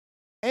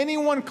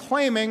Anyone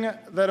claiming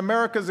that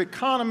America's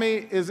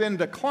economy is in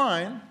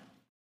decline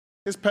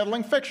is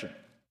peddling fiction.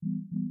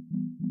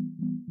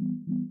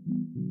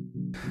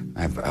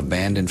 I've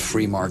abandoned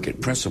free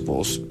market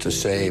principles to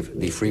save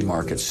the free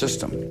market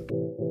system.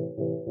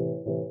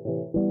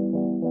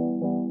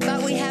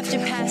 But we have to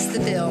pass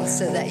the bill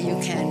so that you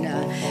can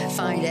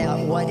find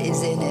out what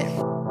is in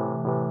it.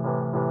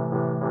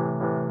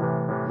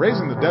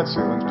 Raising the debt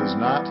ceilings does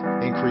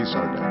not increase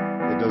our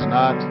debt. It does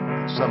not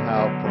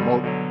somehow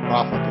promote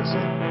profligacy.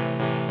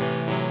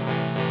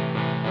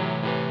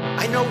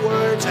 I know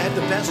words. I have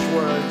the best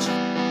words.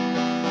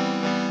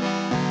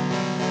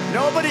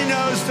 Nobody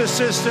knows the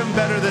system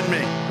better than me,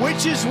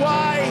 which is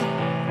why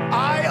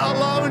I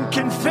alone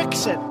can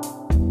fix it.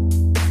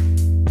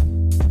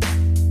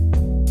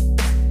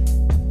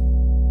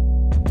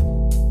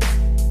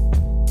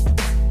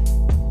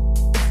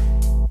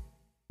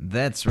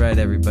 That's right,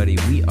 everybody.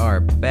 We are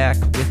back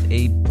with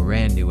a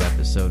brand new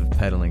episode of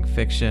Peddling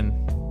Fiction.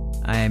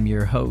 I am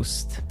your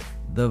host,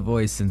 the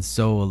voice and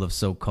soul of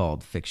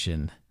so-called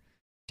fiction,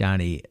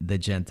 Johnny the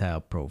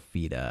Gentile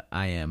Profeta.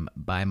 I am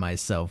by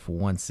myself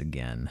once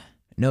again.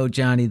 No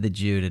Johnny the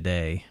Jew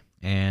today,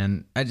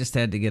 and I just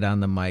had to get on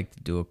the mic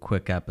to do a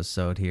quick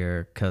episode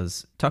here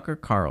because Tucker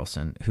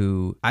Carlson,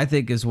 who I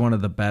think is one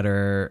of the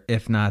better,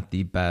 if not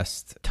the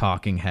best,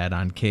 talking head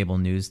on cable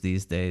news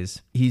these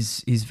days,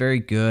 he's very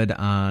good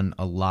on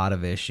a lot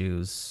of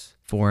issues.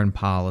 Foreign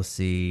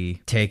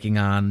policy, taking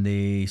on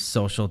the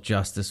social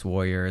justice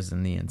warriors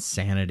and the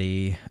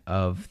insanity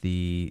of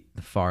the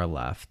far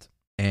left.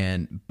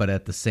 But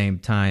at the same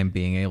time,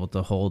 being able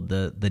to hold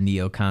the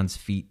neocons'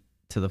 feet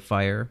to the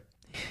fire.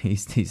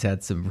 He's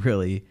had some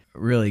really,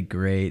 really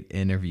great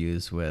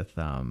interviews with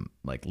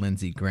like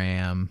Lindsey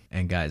Graham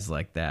and guys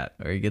like that,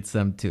 where he gets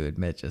them to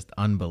admit just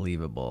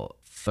unbelievable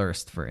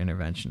thirst for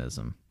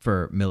interventionism,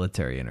 for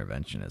military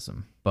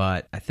interventionism.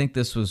 But I think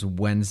this was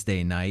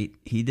Wednesday night.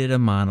 He did a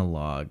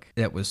monologue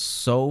that was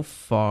so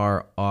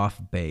far off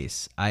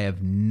base. I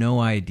have no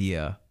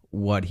idea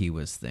what he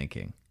was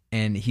thinking.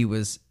 And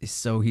he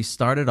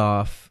started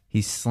off,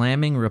 he's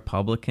slamming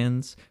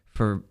Republicans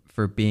for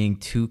being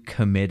too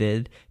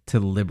committed to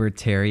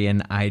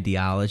libertarian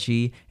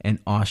ideology and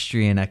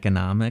Austrian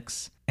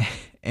economics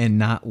and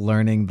not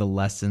learning the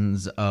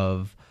lessons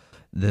of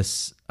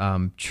this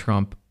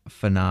Trump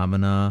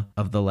phenomena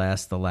of the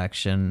last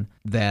election,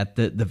 that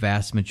the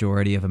vast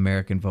majority of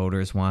American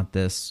voters want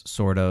this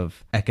sort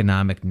of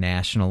economic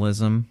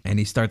nationalism. And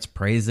he starts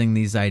praising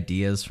these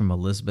ideas from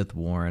Elizabeth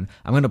Warren.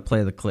 I'm going to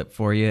play the clip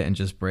for you and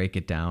just break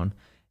it down.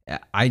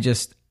 I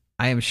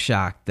am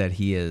shocked that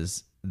he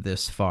is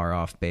this far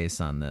off base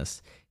on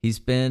this. He's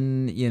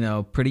been,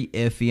 pretty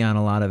iffy on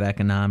a lot of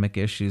economic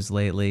issues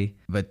lately,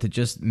 but to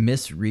just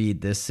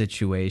misread this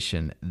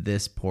situation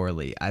this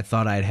poorly, I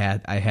thought I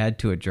had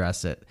to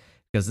address it,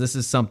 because this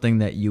is something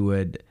that you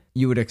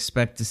would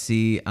expect to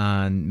see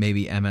on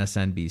maybe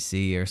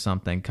MSNBC or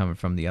something coming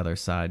from the other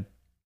side.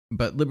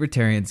 But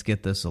libertarians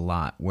get this a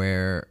lot,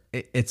 where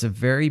it's a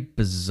very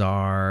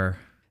bizarre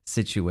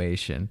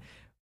situation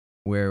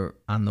where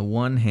on the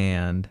one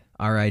hand,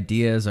 our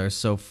ideas are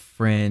so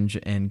fringe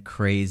and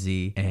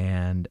crazy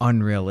and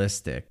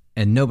unrealistic,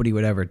 and nobody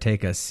would ever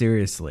take us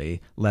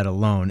seriously, let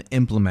alone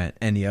implement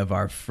any of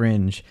our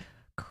fringe,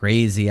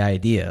 crazy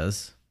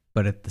ideas.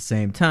 But at the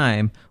same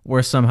time,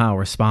 we're somehow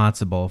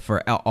responsible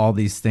for all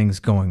these things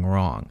going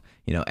wrong.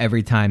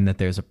 Every time that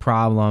there's a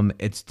problem,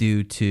 it's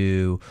due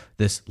to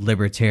this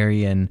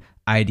libertarian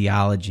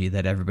ideology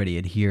that everybody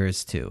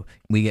adheres to.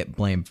 We get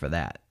blamed for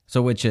that.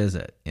 So which is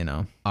it?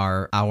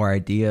 Are our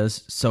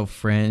ideas so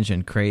fringe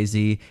and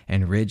crazy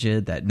and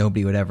rigid that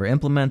nobody would ever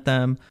implement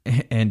them?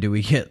 And do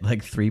we get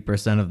like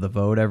 3% of the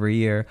vote every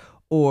year?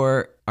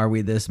 Or are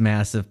we this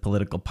massive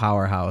political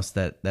powerhouse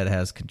that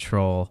has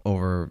control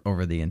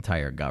over the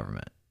entire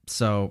government?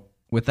 So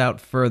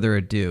without further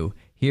ado,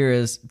 here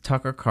is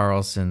Tucker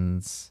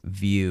Carlson's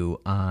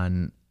view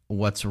on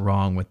what's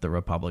wrong with the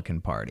Republican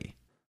Party.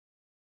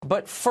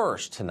 But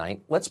first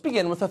tonight, let's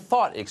begin with a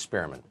thought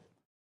experiment.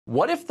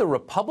 What if the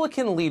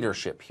Republican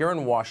leadership here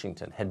in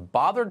Washington had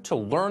bothered to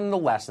learn the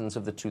lessons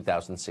of the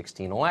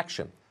 2016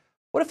 election?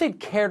 What if they'd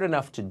cared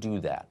enough to do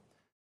that?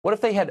 What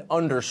if they had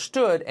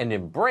understood and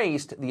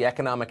embraced the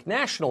economic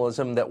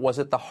nationalism that was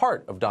at the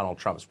heart of Donald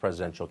Trump's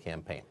presidential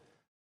campaign?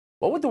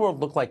 What would the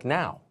world look like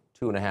now,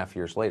 2.5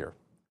 years later?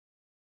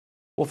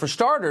 Well, for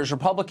starters,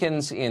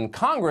 Republicans in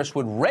Congress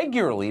would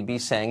regularly be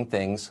saying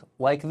things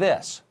like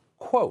this,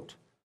 quote,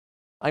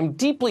 "I'm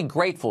deeply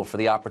grateful for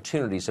the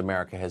opportunities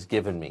America has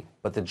given me,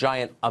 but the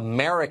giant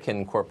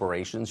American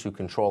corporations who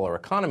control our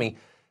economy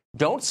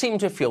don't seem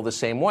to feel the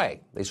same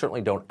way. They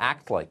certainly don't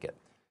act like it.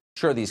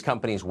 Sure, these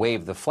companies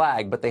wave the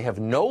flag, but they have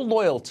no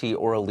loyalty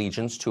or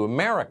allegiance to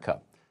America.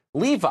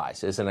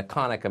 Levi's is an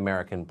iconic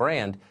American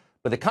brand,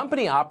 but the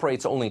company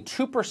operates only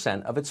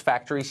 2% of its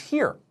factories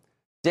here.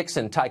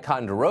 Dixon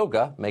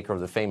Ticonderoga, maker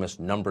of the famous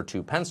No.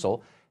 2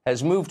 pencil,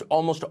 has moved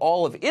almost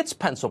all of its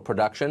pencil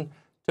production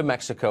to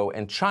Mexico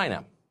and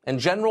China. And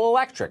General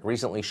Electric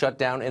recently shut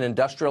down an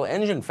industrial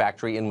engine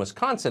factory in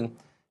Wisconsin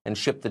and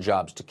ship the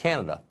jobs to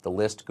Canada. The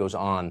list goes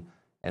on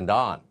and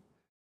on.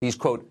 These,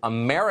 quote,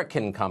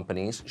 American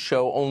companies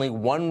show only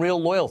one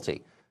real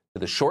loyalty: to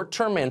the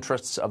short-term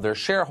interests of their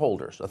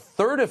shareholders, a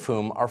third of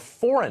whom are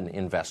foreign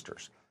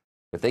investors.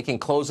 If they can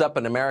close up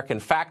an American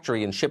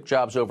factory and ship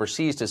jobs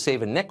overseas to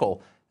save a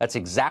nickel, that's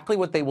exactly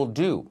what they will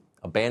do,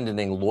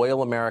 abandoning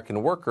loyal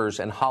American workers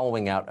and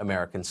hollowing out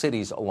American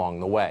cities along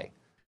the way.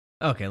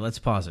 Okay, let's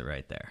pause it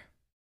right there.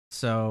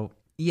 So,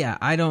 yeah,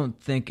 I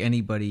don't think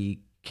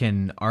anybody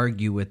can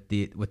argue with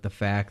the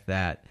fact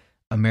that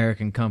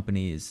American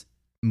companies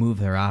move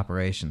their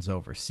operations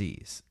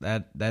overseas.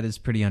 That is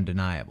pretty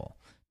undeniable.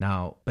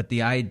 Now, but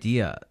the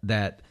idea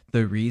that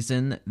the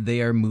reason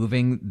they are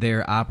moving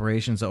their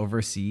operations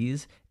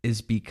overseas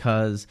is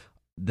because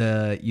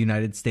the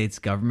United States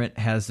government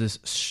has this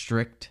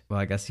strict, well,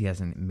 I guess he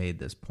hasn't made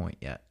this point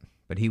yet,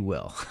 but he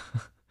will,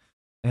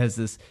 has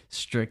this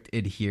strict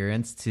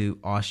adherence to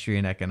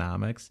Austrian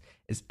economics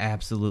is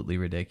absolutely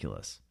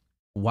ridiculous.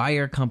 Why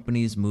are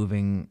companies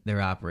moving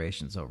their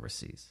operations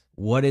overseas?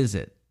 What is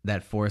it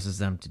that forces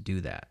them to do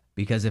that?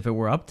 Because if it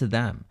were up to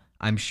them,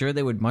 I'm sure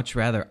they would much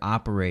rather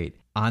operate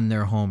on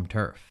their home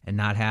turf and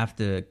not have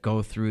to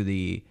go through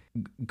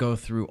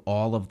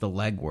all of the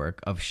legwork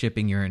of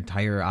shipping your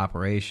entire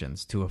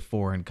operations to a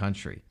foreign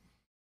country.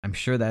 I'm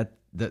sure that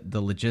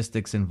the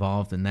logistics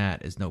involved in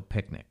that is no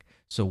picnic.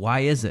 So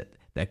why is it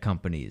that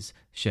companies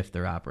shift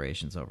their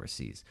operations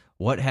overseas?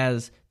 What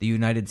has the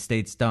United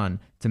States done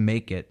to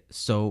make it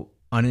so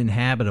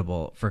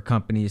uninhabitable for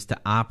companies to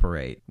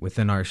operate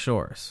within our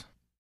shores?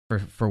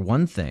 For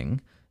one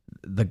thing,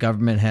 the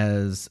government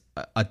has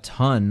a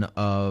ton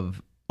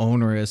of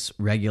onerous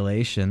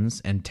regulations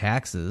and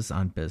taxes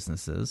on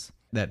businesses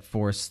that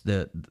force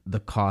the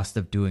cost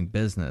of doing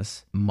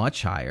business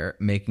much higher,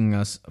 making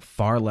us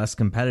far less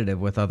competitive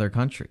with other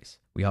countries.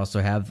 We also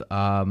have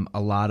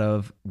a lot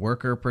of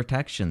worker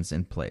protections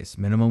in place,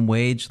 minimum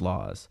wage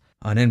laws,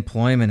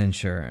 unemployment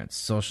insurance,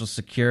 Social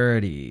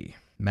Security,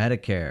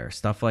 Medicare,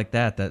 stuff like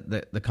that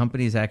the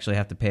companies actually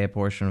have to pay a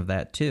portion of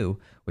that too,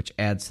 which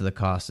adds to the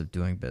cost of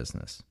doing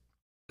business.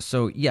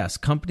 So yes,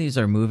 companies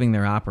are moving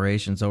their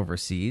operations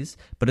overseas,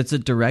 but it's a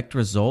direct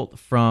result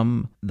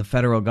from the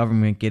federal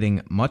government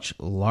getting much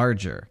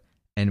larger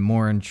and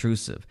more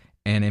intrusive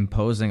and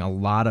imposing a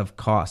lot of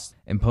costs,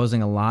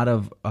 imposing a lot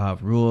of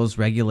rules,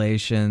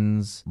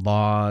 regulations,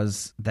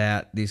 laws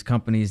that these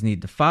companies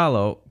need to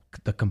follow.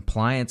 The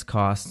compliance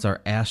costs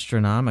are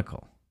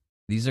astronomical.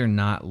 These are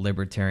not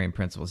libertarian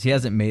principles. He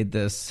hasn't made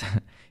this,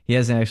 he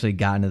hasn't actually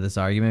gotten to this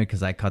argument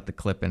because I cut the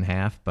clip in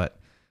half, but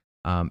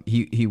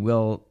he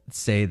will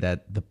say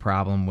that the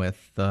problem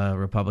with the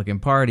Republican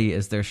Party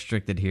is their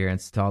strict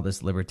adherence to all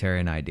this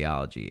libertarian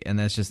ideology, and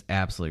that's just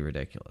absolutely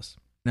ridiculous.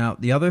 Now,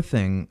 the other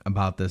thing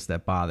about this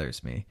that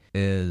bothers me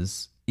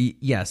is,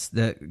 yes,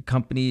 the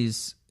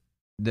companies,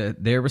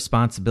 their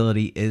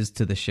responsibility is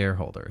to the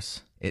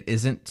shareholders. It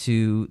isn't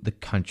to the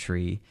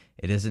country.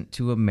 It isn't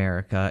to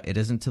America. It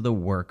isn't to the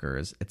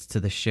workers. It's to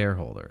the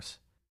shareholders.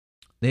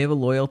 They have a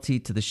loyalty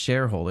to the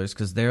shareholders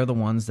because they're the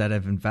ones that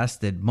have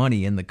invested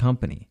money in the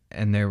company,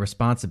 and their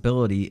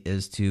responsibility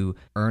is to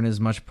earn as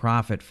much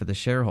profit for the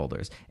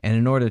shareholders. And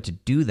in order to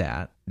do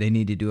that, they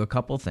need to do a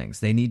couple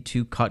things. They need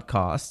to cut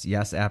costs,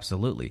 yes,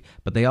 absolutely,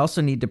 but they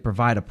also need to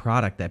provide a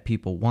product that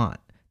people want,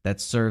 that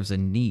serves a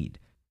need,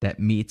 that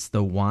meets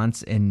the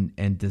wants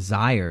and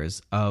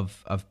desires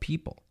of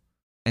people.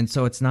 And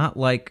so it's not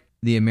like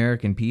the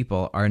American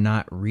people are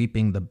not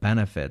reaping the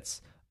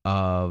benefits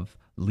of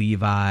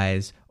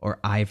Levi's or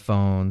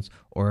iPhones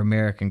or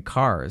American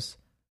cars.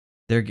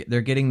 They're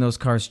getting those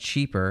cars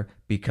cheaper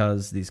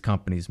because these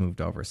companies moved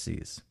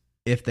overseas.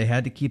 If they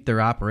had to keep their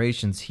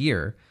operations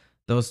here,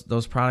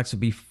 those products would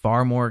be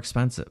far more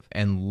expensive,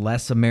 and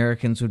less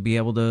Americans would be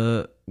able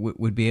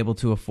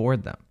to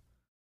afford them.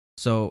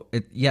 So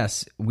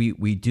yes,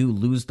 we do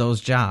lose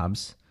those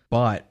jobs,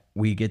 but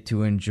we get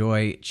to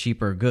enjoy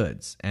cheaper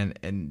goods.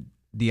 And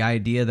the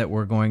idea that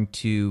we're going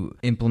to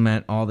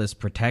implement all this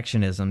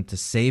protectionism to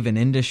save an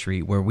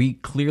industry where we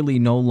clearly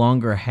no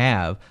longer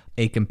have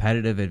a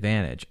competitive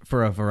advantage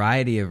for a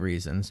variety of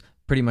reasons,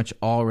 pretty much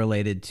all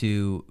related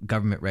to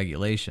government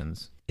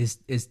regulations,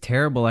 is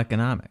terrible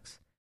economics.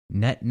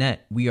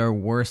 Net, we are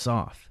worse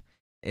off.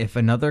 If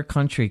another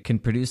country can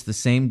produce the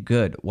same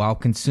good while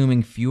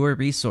consuming fewer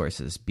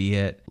resources, be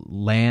it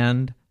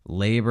land,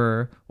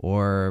 labor,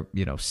 or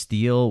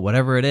steel,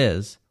 whatever it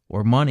is,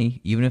 or money,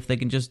 even if they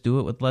can just do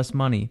it with less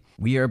money,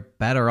 we are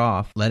better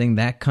off letting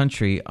that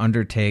country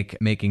undertake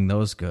making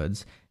those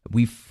goods.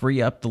 We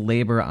free up the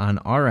labor on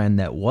our end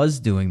that was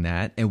doing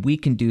that, and we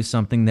can do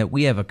something that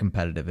we have a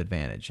competitive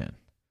advantage in,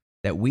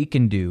 that we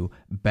can do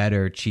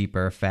better,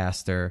 cheaper,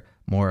 faster,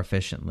 more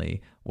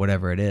efficiently,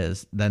 whatever it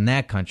is, than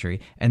that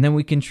country, and then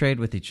we can trade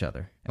with each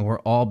other, and we're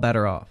all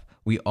better off.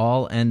 We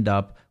all end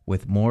up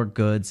with more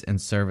goods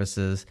and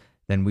services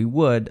than we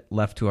would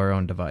left to our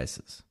own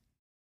devices.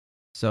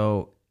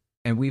 So,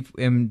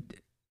 and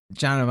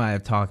John and I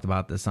have talked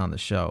about this on the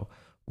show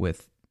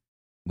with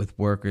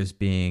workers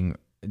being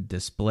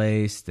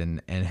displaced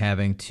and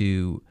having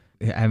to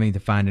having to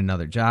find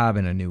another job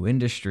in a new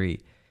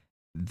industry.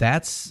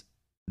 That's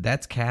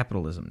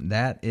capitalism.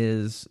 That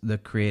is the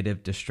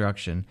creative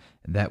destruction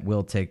that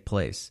will take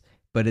place.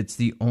 But it's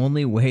the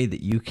only way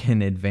that you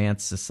can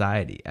advance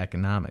society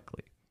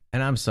economically.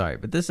 And I'm sorry,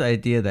 but this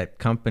idea that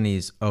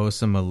companies owe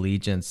some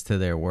allegiance to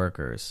their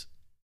workers,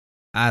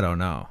 I don't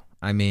know.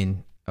 I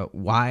mean,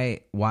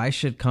 why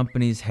should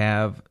companies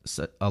have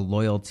a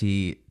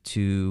loyalty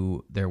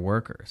to their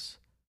workers?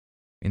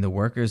 I mean, the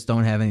workers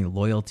don't have any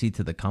loyalty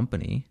to the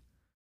company.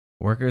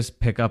 Workers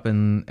pick up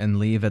and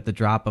leave at the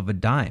drop of a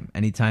dime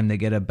anytime they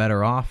get a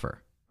better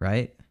offer,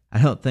 right?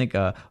 I don't think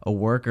a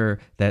worker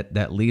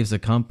that leaves a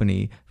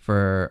company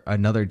for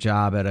another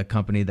job at a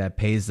company that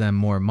pays them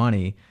more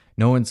money,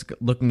 no one's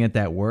looking at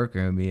that worker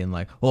and being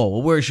like, oh,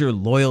 well, where's your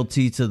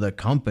loyalty to the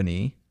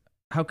company?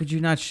 How could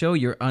you not show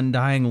your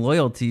undying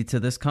loyalty to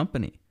this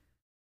company?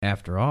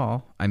 After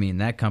all, I mean,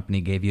 that company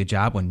gave you a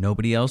job when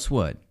nobody else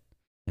would.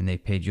 And they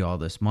paid you all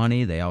this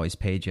money. They always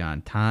paid you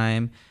on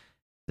time.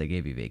 They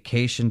gave you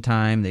vacation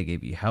time. They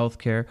gave you health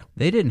care.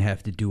 They didn't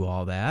have to do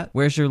all that.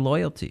 Where's your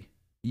loyalty?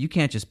 You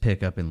can't just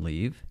pick up and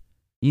leave.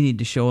 You need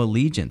to show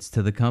allegiance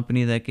to the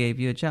company that gave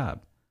you a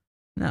job.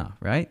 No,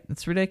 right?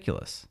 That's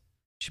ridiculous.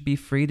 You should be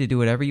free to do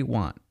whatever you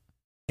want.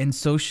 And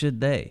so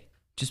should they.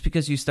 Just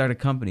because you start a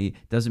company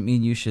doesn't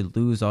mean you should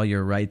lose all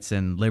your rights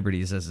and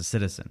liberties as a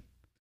citizen.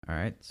 All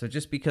right? So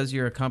just because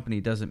you're a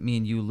company doesn't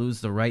mean you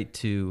lose the right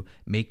to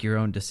make your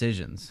own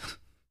decisions.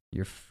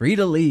 You're free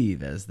to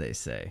leave, as they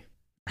say.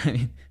 I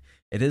mean,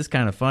 it is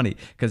kind of funny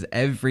because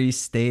every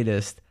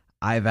statist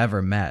I've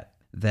ever met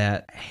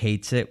that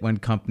hates it when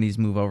companies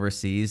move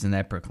overseas and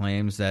that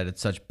proclaims that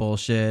it's such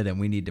bullshit and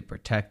we need to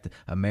protect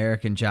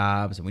American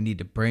jobs and we need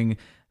to bring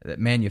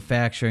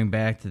manufacturing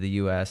back to the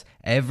U.S.,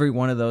 every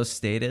one of those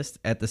statists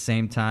at the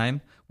same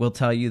time will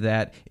tell you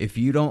that if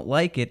you don't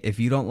like it, if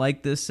you don't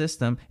like this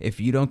system, if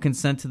you don't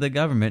consent to the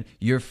government,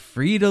 you're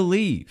free to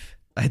leave.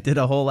 I did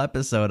a whole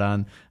episode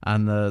on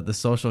the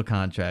social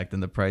contract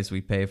and the price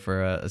we pay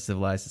for a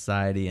civilized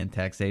society and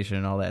taxation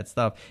and all that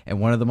stuff. And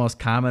one of the most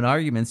common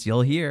arguments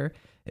you'll hear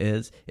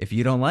is, if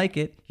you don't like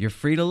it, you're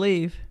free to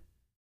leave.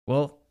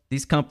 Well,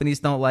 these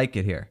companies don't like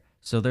it here,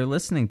 so they're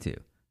listening to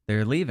you.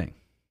 They're leaving.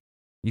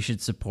 You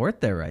should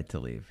support their right to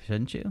leave,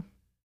 shouldn't you?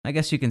 I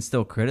guess you can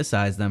still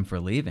criticize them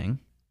for leaving,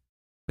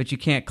 but you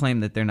can't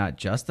claim that they're not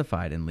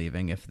justified in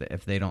leaving if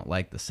they don't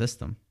like the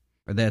system,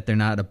 or that they're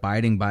not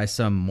abiding by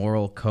some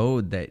moral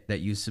code that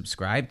you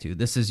subscribe to.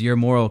 This is your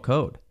moral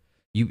code.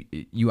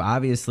 You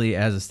obviously,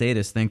 as a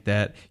statist, think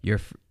that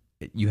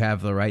you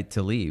have the right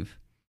to leave,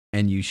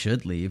 and you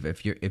should leave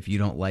if you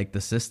don't like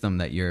the system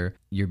that you're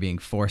being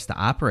forced to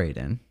operate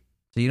in.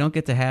 So you don't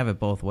get to have it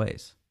both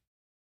ways.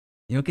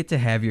 You don't get to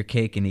have your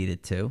cake and eat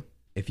it too.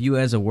 If you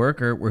as a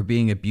worker were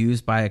being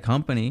abused by a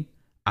company,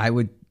 I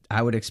would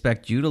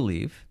expect you to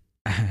leave,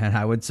 and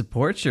I would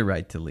support your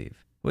right to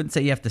leave. I wouldn't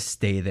say you have to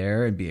stay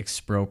there and be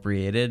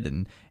expropriated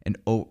and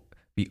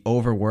be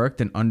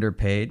overworked and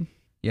underpaid.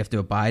 You have to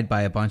abide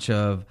by a bunch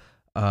of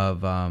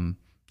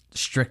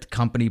strict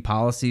company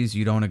policies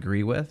you don't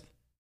agree with,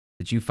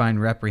 that you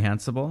find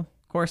reprehensible.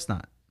 Of course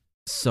not.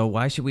 So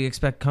why should we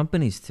expect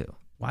companies to?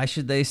 Why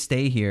should they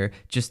stay here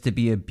just to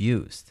be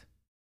abused?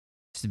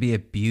 Just to be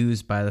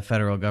abused by the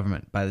federal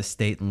government, by the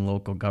state and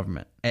local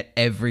government at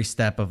every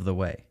step of the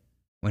way,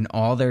 when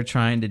all they're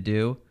trying to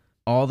do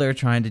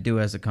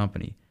as a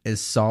company is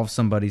solve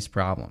somebody's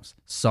problems,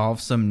 solve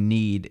some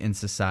need in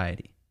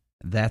society.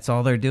 That's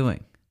all they're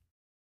doing.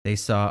 They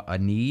saw a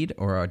need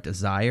or a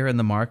desire in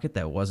the market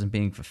that wasn't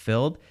being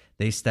fulfilled.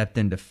 They stepped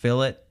in to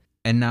fill it,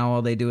 and now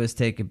all they do is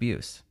take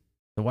abuse.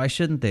 So why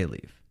shouldn't they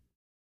leave?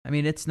 I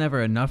mean, it's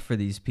never enough for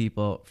these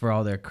people, for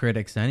all their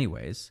critics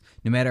anyways.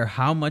 No matter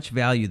how much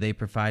value they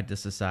provide to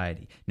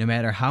society, no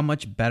matter how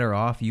much better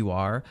off you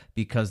are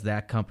because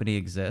that company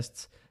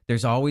exists,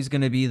 there's always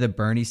going to be the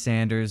Bernie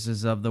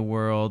Sanderses of the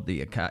world,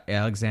 the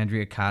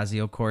Alexandria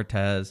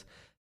Ocasio-Cortez,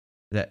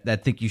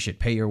 that think you should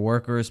pay your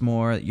workers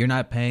more, you're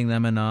not paying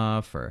them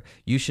enough, or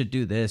you should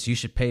do this, you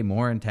should pay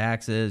more in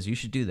taxes, you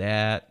should do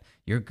that,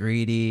 you're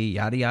greedy,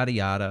 yada, yada,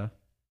 yada.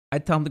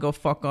 I'd tell them to go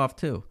fuck off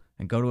too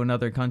and go to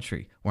another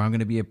country where I'm going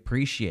to be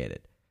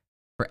appreciated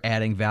for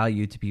adding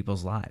value to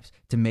people's lives,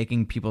 to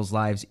making people's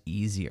lives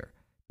easier,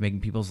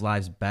 making people's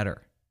lives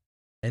better.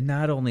 And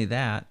not only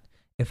that,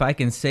 if I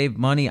can save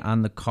money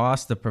on the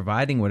cost of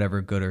providing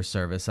whatever good or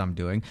service I'm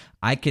doing,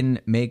 I can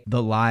make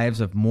the lives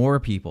of more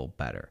people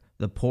better,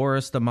 the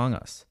poorest among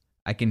us.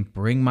 I can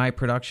bring my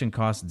production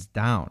costs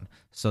down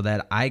so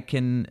that I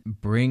can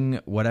bring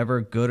whatever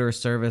good or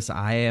service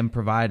I am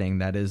providing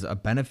that is a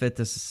benefit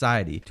to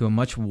society to a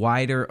much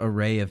wider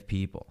array of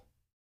people.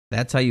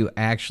 That's how you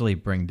actually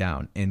bring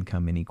down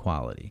income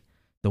inequality.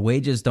 The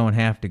wages don't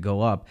have to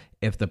go up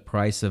if the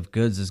price of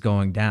goods is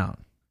going down.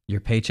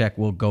 Your paycheck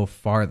will go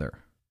farther.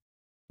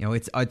 You know,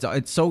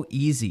 it's so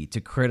easy to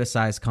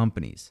criticize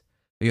companies.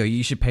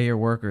 You should pay your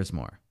workers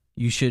more.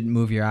 You should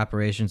move your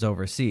operations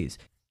overseas.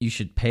 You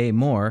should pay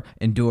more,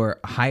 endure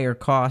higher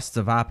costs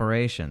of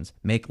operations,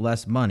 make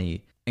less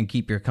money, and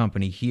keep your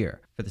company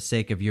here for the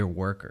sake of your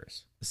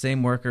workers. The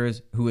same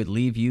workers who would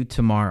leave you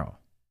tomorrow,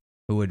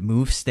 who would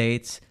move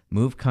states,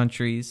 move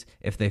countries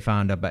if they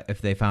found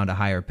a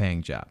higher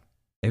paying job.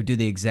 They would do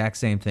the exact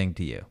same thing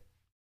to you.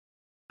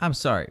 I'm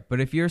sorry,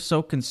 but if you're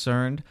so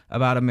concerned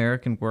about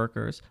American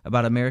workers,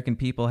 about American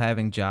people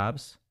having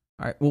jobs,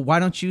 all right, well, why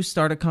don't you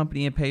start a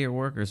company and pay your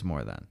workers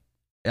more then?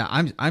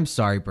 Yeah, I'm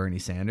sorry, Bernie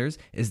Sanders.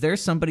 Is there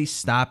somebody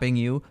stopping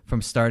you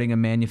from starting a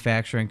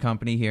manufacturing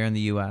company here in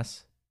the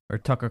U.S.? Or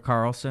Tucker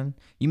Carlson?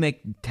 You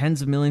make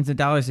tens of millions of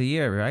dollars a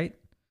year, right?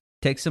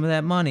 Take some of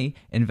that money,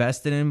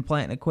 invest it in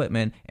plant and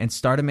equipment, and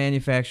start a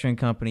manufacturing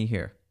company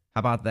here. How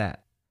about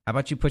that? How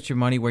about you put your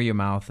money where your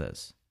mouth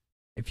is?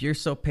 If you're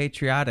so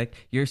patriotic,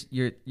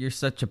 you're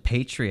such a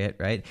patriot,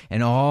 right?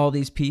 And all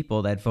these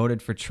people that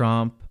voted for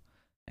Trump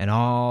and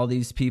all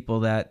these people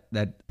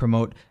that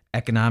promote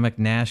economic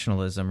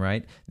nationalism,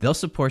 right? They'll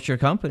support your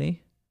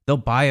company. They'll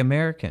buy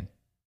American.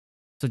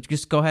 So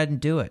just go ahead and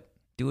do it.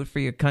 Do it for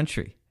your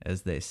country,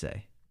 as they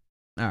say.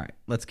 All right,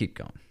 let's keep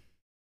going.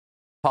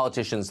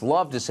 Politicians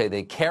love to say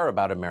they care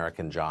about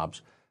American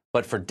jobs,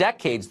 but for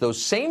decades,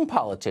 those same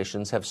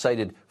politicians have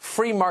cited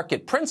free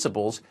market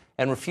principles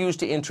and refused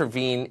to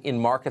intervene in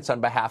markets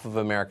on behalf of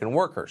American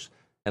workers.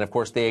 And, of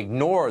course, they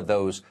ignore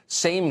those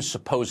same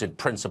supposed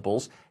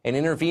principles and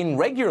intervene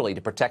regularly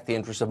to protect the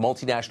interests of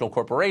multinational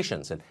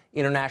corporations and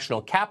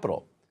international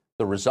capital.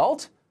 The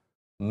result?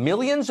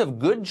 Millions of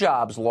good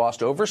jobs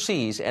lost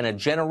overseas and a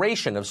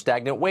generation of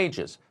stagnant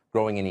wages,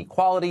 growing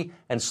inequality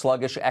and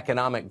sluggish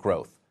economic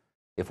growth.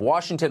 If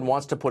Washington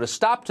wants to put a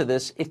stop to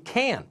this, it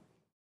can.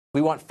 We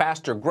want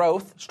faster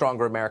growth,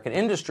 stronger American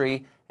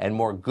industry, and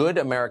more good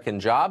American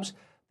jobs,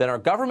 then our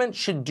government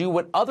should do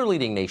what other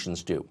leading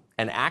nations do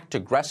and act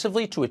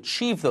aggressively to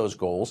achieve those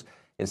goals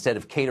instead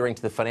of catering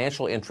to the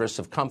financial interests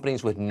of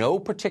companies with no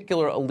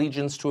particular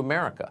allegiance to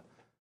America.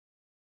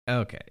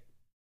 Okay.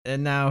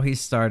 And now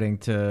he's starting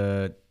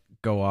to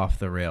go off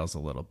the rails a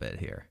little bit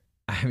here.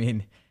 I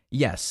mean,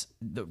 yes,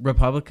 the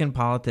Republican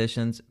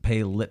politicians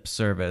pay lip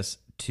service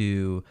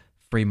to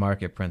free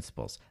market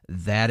principles.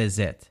 That is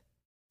it.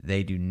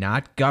 They do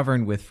not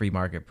govern with free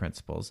market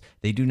principles.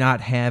 They do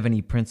not have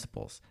any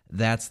principles.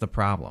 That's the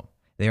problem.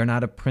 They are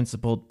not a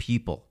principled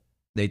people.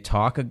 They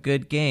talk a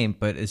good game,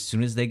 but as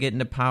soon as they get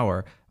into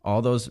power,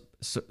 all those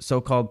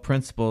so-called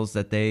principles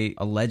that they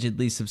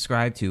allegedly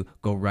subscribe to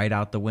go right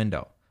out the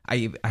window.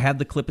 I had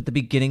the clip at the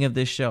beginning of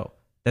this show.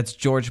 That's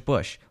George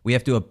Bush. We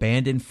have to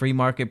abandon free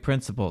market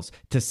principles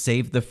to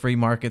save the free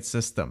market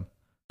system.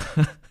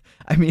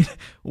 I mean,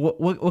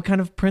 what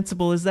kind of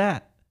principle is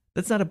that?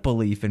 That's not a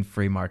belief in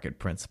free market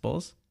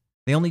principles.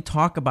 They only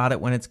talk about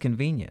it when it's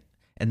convenient.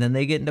 And then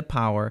they get into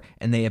power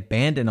and they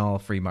abandon all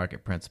free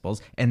market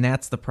principles. And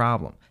that's the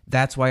problem.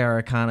 That's why our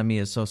economy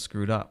is so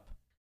screwed up.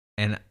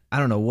 And I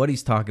don't know what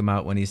he's talking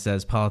about when he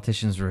says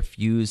politicians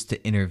refuse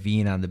to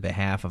intervene on the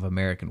behalf of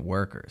American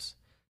workers.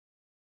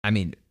 I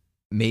mean,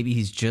 maybe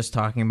he's just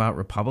talking about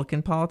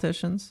Republican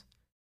politicians?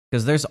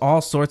 Because there's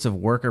all sorts of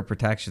worker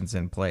protections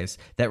in place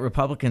that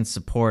Republicans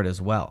support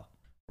as well.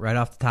 Right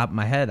off the top of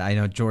my head, I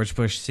know George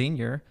Bush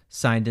Sr.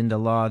 signed into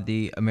law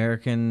the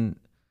Americans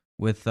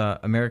with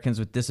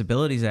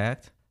Disabilities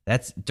Act.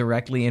 That's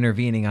directly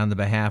intervening on the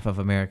behalf of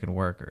American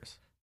workers.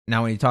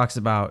 Now, when he talks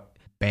about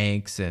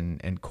banks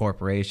and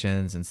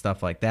corporations and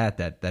stuff like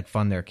that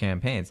fund their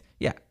campaigns,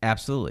 yeah,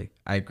 absolutely.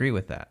 I agree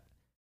with that.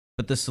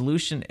 But the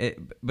solution,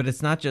 but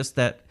it's not just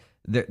that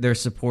they're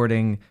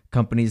supporting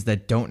companies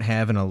that don't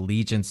have an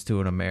allegiance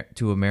to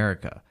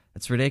America.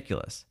 It's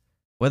ridiculous.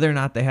 Whether or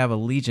not they have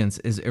allegiance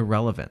is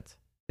irrelevant.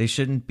 They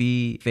shouldn't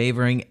be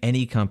favoring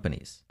any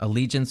companies,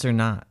 allegiance or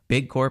not.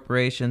 Big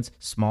corporations,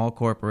 small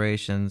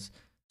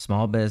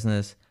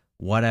business,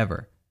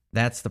 whatever.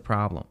 That's the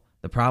problem.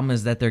 The problem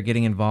is that they're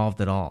getting involved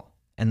at all.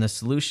 And the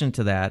solution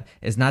to that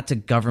is not to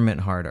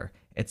government harder.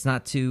 It's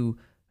not to,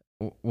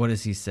 what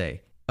does he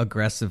say,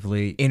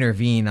 aggressively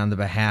intervene on the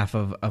behalf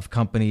of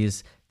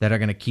companies that are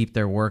going to keep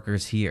their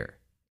workers here.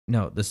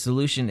 No, the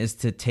solution is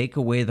to take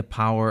away the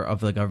power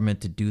of the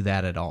government to do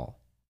that at all.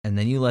 And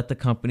then you let the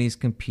companies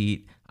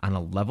compete on a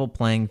level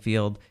playing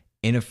field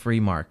in a free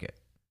market.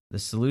 The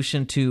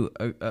solution to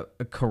a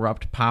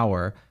corrupt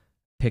power,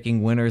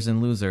 picking winners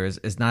and losers,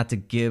 is not to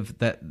give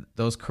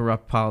those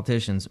corrupt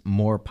politicians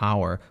more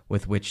power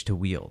with which to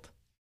wield.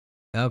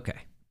 Okay,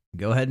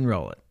 go ahead and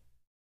roll it.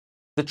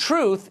 The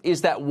truth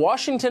is that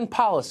Washington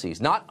policies,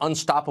 not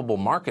unstoppable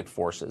market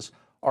forces,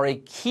 are a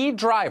key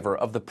driver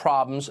of the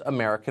problems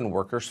American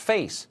workers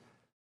face.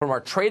 From our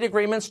trade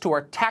agreements to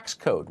our tax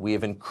code, we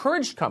have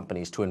encouraged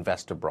companies to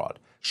invest abroad,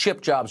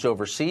 ship jobs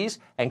overseas,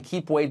 and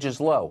keep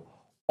wages low,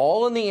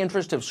 all in the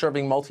interest of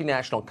serving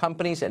multinational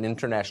companies and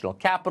international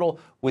capital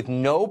with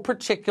no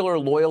particular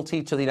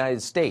loyalty to the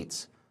United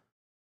States.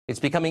 It's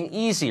becoming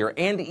easier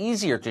and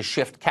easier to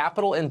shift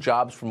capital and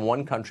jobs from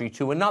one country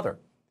to another.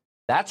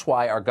 That's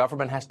why our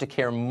government has to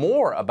care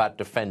more about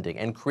defending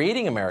and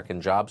creating American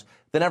jobs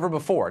than ever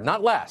before,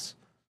 not less.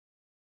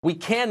 We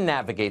can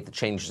navigate the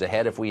changes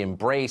ahead if we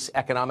embrace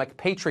economic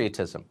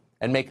patriotism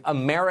and make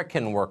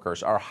American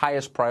workers our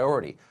highest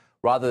priority,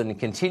 rather than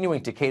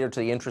continuing to cater to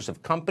the interests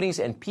of companies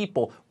and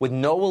people with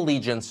no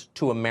allegiance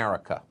to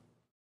America.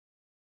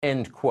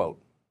 End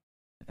quote.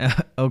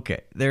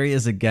 Okay, there he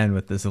is again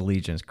with this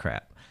allegiance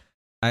crap.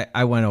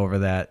 I went over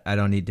that. I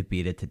don't need to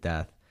beat it to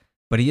death.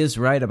 But he is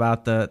right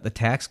about the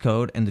tax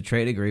code and the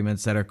trade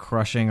agreements that are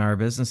crushing our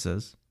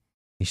businesses.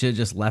 He should have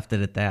just left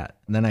it at that.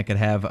 And then I could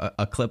have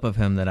a clip of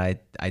him that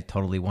I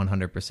totally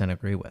 100%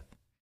 agree with,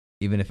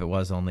 even if it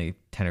was only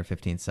 10 or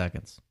 15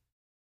 seconds.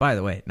 By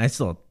the way, nice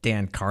little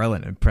Dan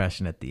Carlin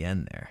impression at the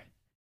end there.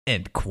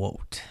 End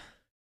quote.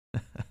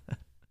 All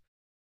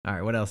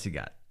right, what else you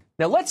got?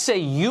 Now, let's say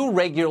you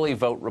regularly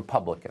vote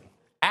Republican.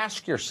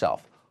 Ask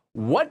yourself,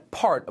 what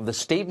part of the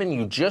statement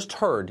you just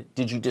heard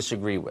did you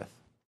disagree with?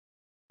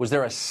 Was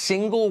there a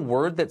single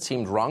word that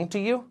seemed wrong to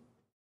you?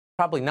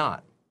 Probably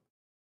not.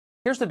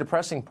 Here's the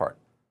depressing part.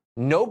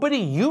 Nobody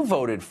you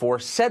voted for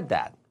said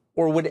that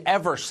or would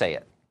ever say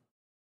it.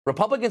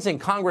 Republicans in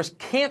Congress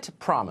can't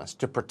promise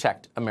to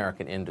protect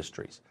American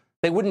industries.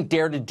 They wouldn't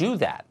dare to do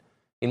that.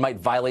 It might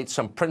violate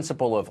some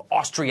principle of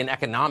Austrian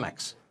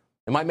economics.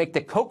 It might make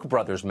the Koch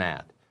brothers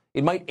mad.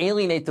 It might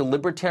alienate the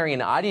libertarian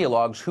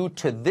ideologues who,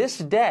 to this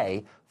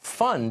day,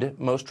 fund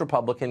most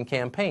Republican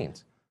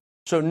campaigns.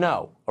 So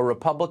no, a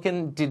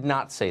Republican did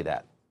not say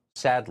that,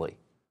 sadly.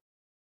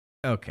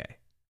 Okay.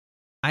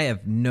 I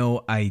have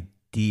no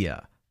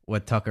idea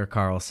what Tucker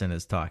Carlson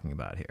is talking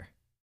about here.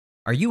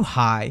 Are you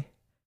high?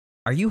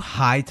 Are you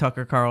high,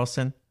 Tucker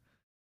Carlson?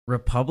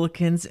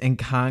 Republicans in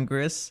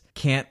Congress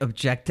can't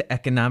object to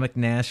economic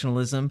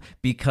nationalism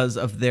because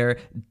of their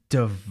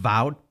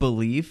devout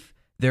belief,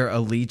 their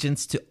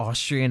allegiance to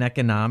Austrian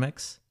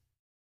economics?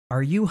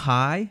 Are you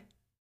high?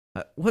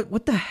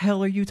 What the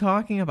hell are you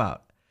talking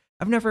about?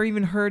 I've never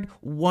even heard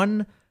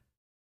one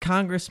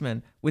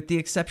congressman, with the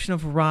exception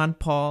of Ron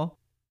Paul,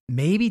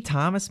 maybe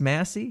Thomas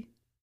Massie.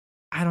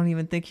 I don't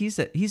even think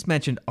he's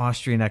mentioned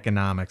Austrian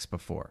economics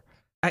before.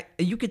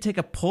 You could take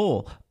a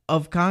poll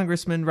of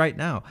congressmen right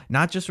now,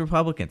 not just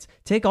Republicans.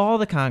 Take all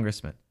the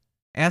congressmen.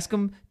 Ask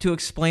them to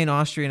explain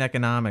Austrian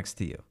economics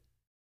to you.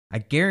 I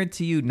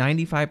guarantee you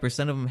 95%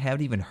 of them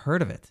haven't even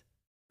heard of it,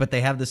 but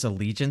they have this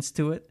allegiance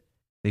to it.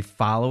 They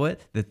follow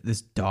it,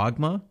 this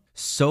dogma,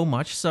 so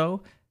much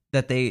so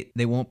that they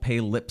won't pay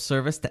lip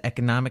service to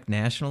economic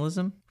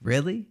nationalism?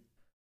 Really?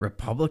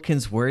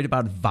 Republicans worried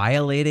about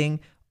violating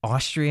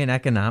Austrian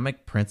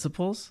economic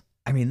principles?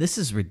 I mean, this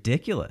is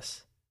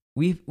ridiculous.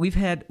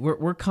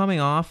 We're coming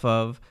off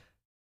of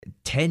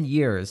 10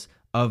 years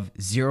of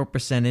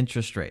 0%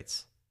 interest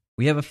rates.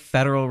 We have a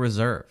Federal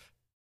Reserve.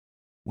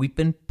 We've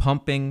been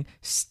pumping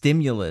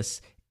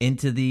stimulus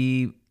into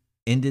the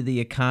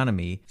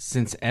economy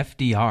since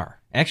FDR.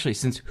 Actually,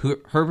 since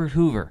Herbert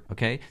Hoover,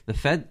 okay?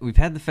 We've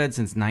had the Fed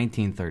since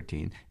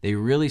 1913. They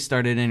really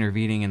started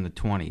intervening in the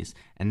 20s.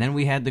 And then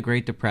we had the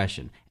Great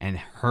Depression. And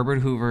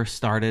Herbert Hoover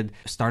started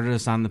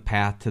us on the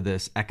path to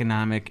this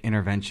economic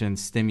intervention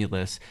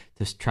stimulus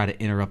to try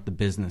to interrupt the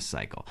business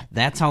cycle.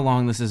 That's how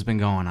long this has been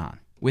going on,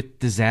 with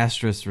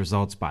disastrous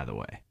results, by the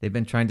way. They've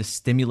been trying to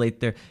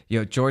stimulate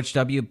George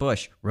W.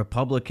 Bush,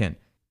 Republican,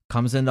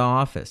 comes into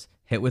office,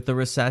 hit with the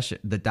recession,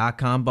 the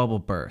dot-com bubble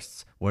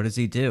bursts. What does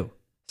he do?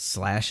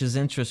 Slashes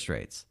interest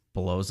rates,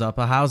 blows up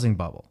a housing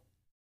bubble.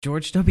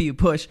 George W.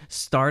 Bush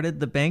started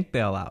the bank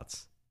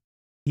bailouts.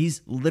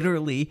 He's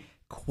literally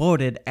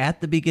quoted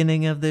at the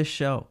beginning of this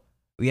show.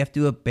 We have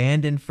to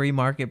abandon free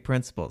market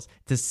principles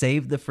to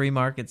save the free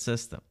market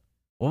system.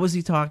 What was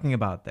he talking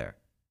about there?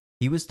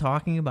 He was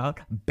talking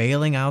about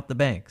bailing out the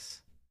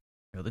banks.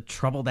 The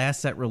troubled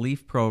asset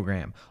relief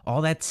program,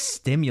 all that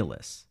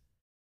stimulus.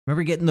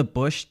 Remember getting the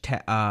Bush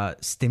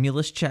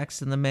stimulus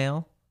checks in the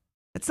mail?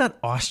 That's not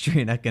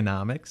Austrian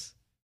economics.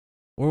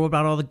 Or what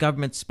about all the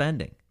government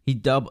spending?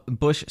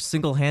 Bush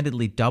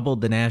single-handedly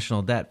doubled the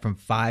national debt from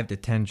 5 to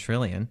 10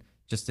 trillion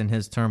just in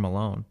his term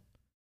alone.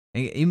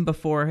 And even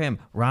before him,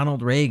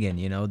 Ronald Reagan,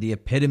 the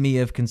epitome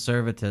of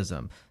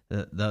conservatism,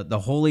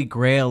 the holy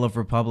grail of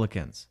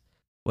Republicans.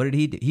 What did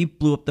he do? He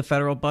blew up the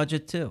federal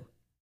budget too.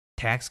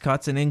 Tax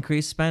cuts and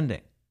increased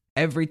spending.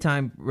 Every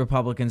time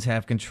Republicans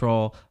have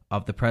control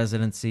of the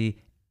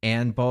presidency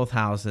and both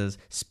houses,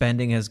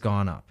 spending has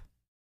gone up.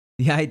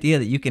 The idea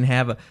that you can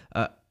have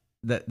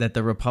that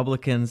the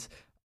Republicans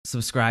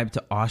subscribe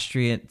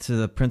to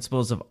the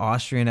principles of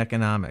Austrian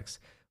economics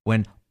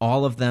when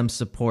all of them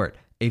support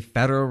a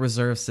Federal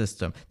Reserve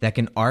System that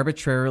can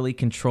arbitrarily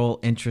control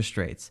interest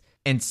rates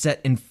and set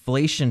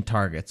inflation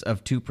targets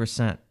of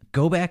 2%.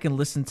 Go back and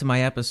listen to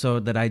my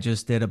episode that I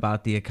just did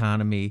about the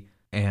economy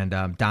and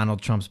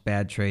Donald Trump's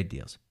bad trade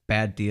deals.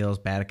 Bad deals,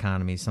 bad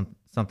economy,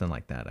 something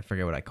like that. I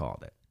forget what I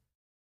called it.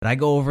 But I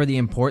go over the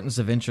importance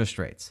of interest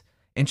rates.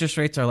 Interest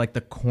rates are like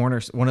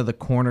one of the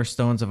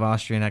cornerstones of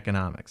Austrian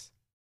economics,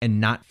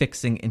 and not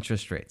fixing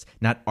interest rates,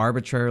 not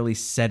arbitrarily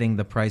setting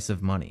the price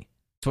of money.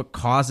 It's what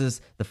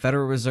causes the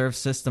Federal Reserve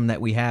System that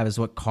we have is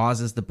what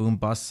causes the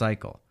boom-bust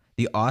cycle.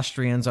 The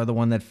Austrians are the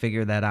one that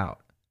figured that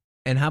out.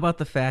 And how about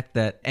the fact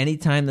that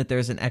anytime that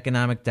there's an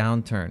economic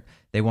downturn,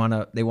 they want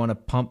to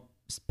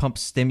pump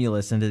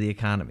stimulus into the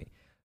economy.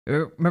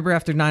 Remember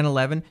after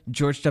 9/11,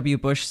 George W.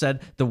 Bush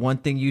said the one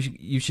thing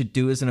you should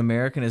do as an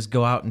American is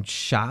go out and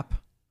shop,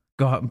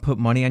 go out and put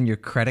money on your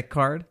credit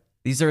card.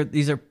 These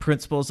are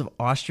principles of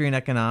Austrian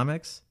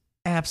economics?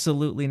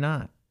 Absolutely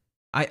not.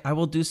 I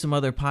will do some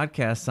other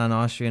podcasts on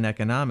Austrian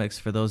economics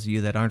for those of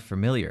you that aren't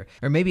familiar.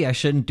 Or maybe I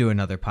shouldn't do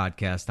another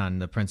podcast on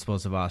the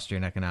principles of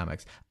Austrian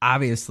economics.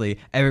 Obviously,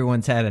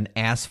 everyone's had an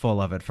ass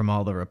full of it from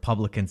all the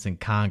Republicans in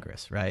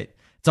Congress, right?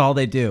 It's all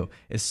they do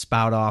is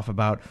spout off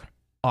about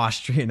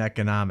Austrian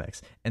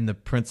economics and the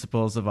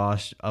principles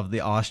of the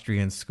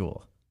Austrian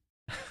school.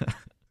 I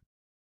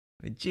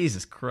mean,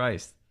 Jesus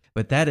Christ.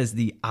 But that is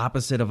the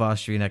opposite of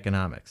Austrian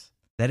economics.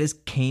 That is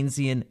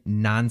Keynesian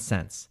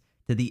nonsense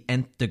to the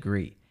nth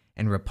degree.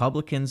 And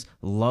Republicans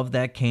love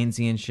that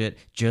Keynesian shit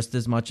just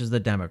as much as the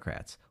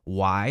Democrats.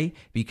 Why?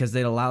 Because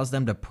it allows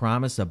them to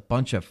promise a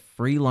bunch of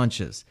free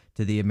lunches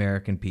to the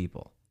American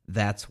people.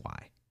 That's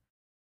why.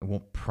 It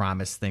won't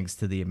promise things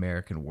to the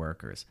American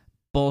workers.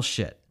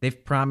 Bullshit.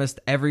 They've promised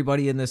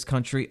everybody in this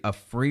country a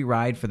free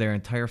ride for their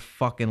entire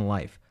fucking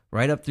life,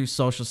 right up through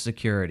Social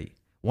Security.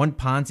 One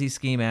Ponzi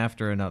scheme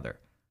after another.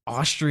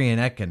 Austrian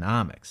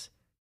economics.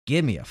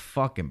 Give me a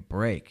fucking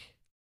break.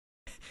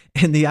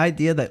 And the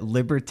idea that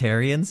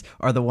libertarians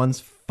are the ones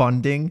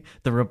funding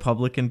the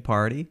Republican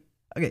Party.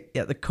 Okay,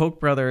 yeah, the Koch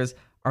brothers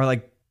are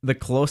like the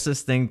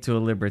closest thing to a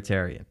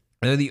libertarian.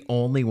 They're the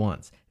only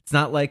ones. It's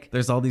not like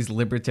there's all these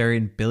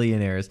libertarian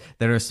billionaires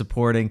that are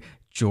supporting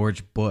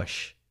George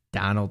Bush,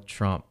 Donald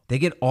Trump. They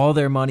get all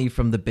their money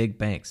from the big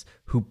banks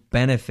who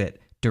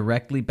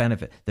directly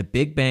benefit. The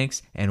big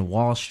banks and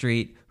Wall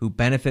Street who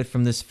benefit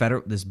from this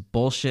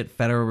bullshit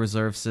Federal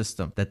Reserve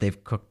system that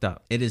they've cooked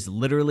up. It is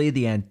literally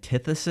the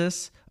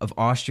antithesis of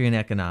Austrian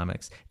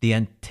economics, the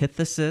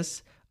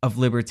antithesis of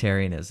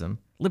libertarianism.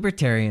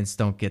 Libertarians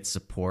don't get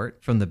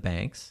support from the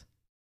banks.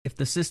 If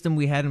the system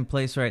we had in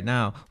place right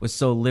now was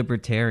so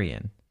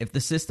libertarian, if the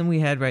system we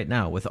had right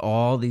now with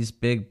all these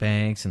big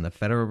banks and the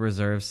Federal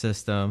Reserve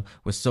system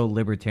was so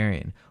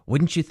libertarian,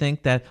 wouldn't you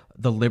think that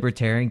the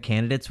libertarian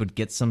candidates would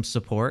get some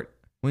support?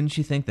 Wouldn't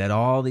you think that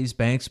all these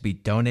banks would be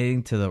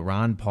donating to the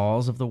Ron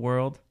Pauls of the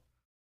world?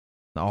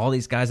 All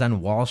these guys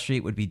on Wall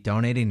Street would be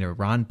donating to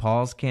Ron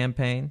Paul's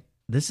campaign?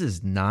 This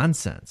is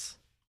nonsense.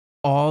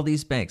 All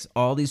these banks,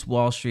 all these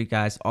Wall Street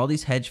guys, all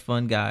these hedge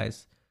fund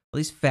guys, all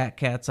these fat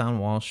cats on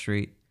Wall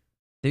Street,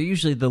 they're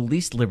usually the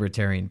least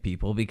libertarian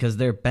people because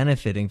they're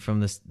benefiting from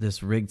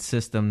this rigged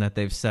system that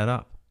they've set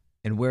up.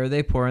 And where are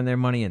they pouring their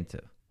money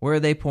into? Where are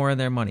they pouring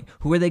their money?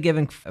 Who are they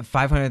giving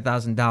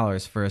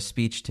 $500,000 for a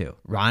speech to?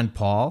 Ron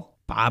Paul?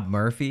 Bob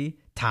Murphy?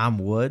 Tom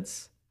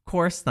Woods? Of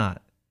course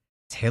not.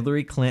 It's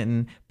Hillary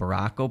Clinton,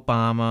 Barack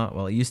Obama.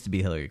 Well, it used to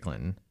be Hillary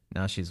Clinton.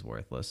 Now she's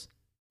worthless.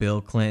 Bill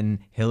Clinton,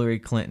 Hillary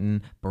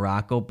Clinton,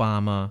 Barack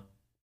Obama.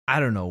 I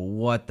don't know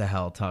what the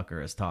hell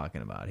Tucker is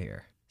talking about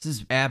here. This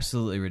is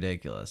absolutely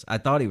ridiculous. I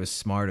thought he was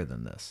smarter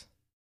than this.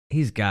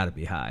 He's got to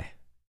be high.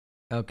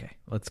 Okay,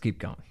 let's keep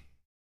going.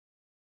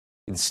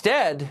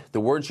 Instead,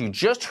 the words you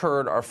just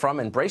heard are from,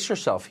 and brace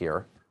yourself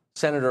here,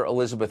 Senator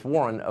Elizabeth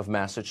Warren of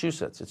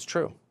Massachusetts. It's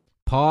true.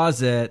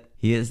 Pause it.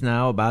 He is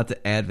now about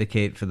to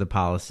advocate for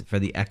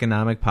the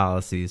economic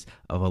policies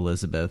of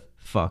Elizabeth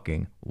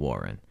fucking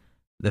Warren,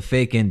 the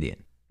fake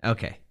Indian.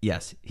 Okay,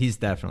 yes, he's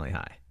definitely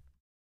high.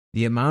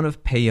 The amount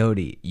of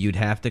peyote you'd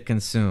have to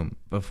consume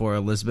before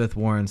Elizabeth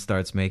Warren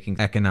starts making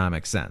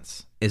economic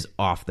sense is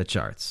off the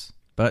charts.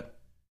 But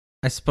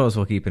I suppose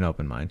we'll keep an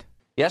open mind.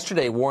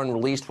 Yesterday, Warren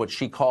released what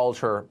she called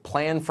her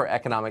Plan for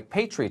Economic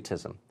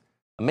Patriotism.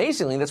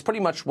 Amazingly, that's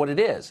pretty much what it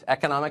is,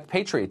 economic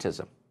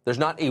patriotism. There's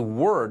not a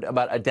word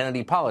about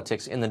identity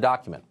politics in the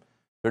document.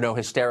 There are no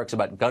hysterics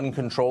about gun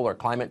control or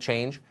climate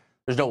change.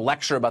 There's no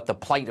lecture about the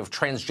plight of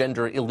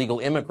transgender illegal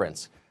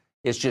immigrants.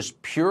 It's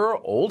just pure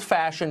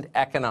old-fashioned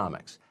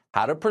economics.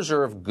 How to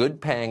preserve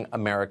good-paying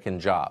American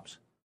jobs.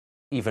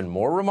 Even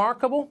more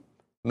remarkable,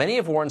 many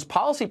of Warren's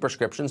policy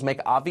prescriptions make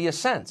obvious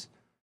sense.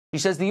 She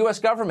says the U.S.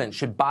 government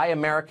should buy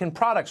American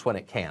products when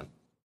it can.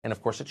 And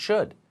of course it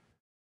should.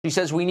 She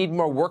says we need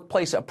more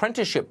workplace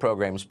apprenticeship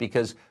programs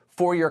because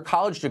four-year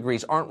college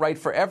degrees aren't right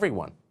for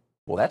everyone.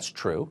 Well, that's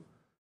true.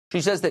 She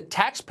says that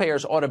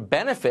taxpayers ought to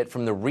benefit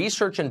from the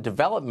research and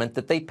development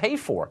that they pay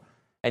for.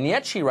 And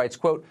yet, she writes,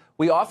 quote,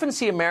 we often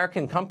see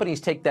American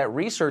companies take that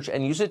research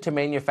and use it to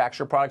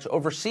manufacture products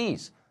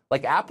overseas,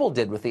 like Apple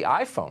did with the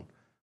iPhone.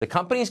 The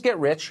companies get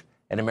rich,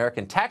 and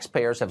American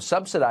taxpayers have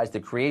subsidized the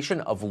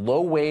creation of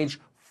low-wage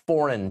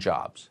foreign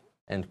jobs,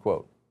 end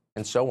quote,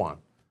 and so on.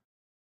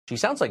 She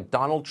sounds like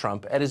Donald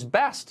Trump at his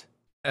best.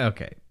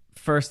 Okay,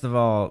 first of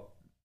all,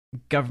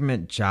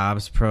 government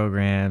jobs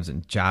programs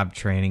and job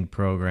training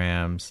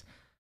programs,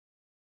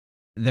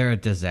 they're a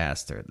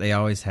disaster. They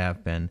always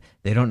have been.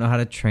 They don't know how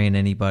to train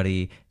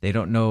anybody. They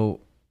don't know,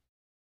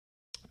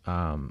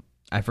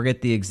 I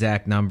forget the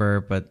exact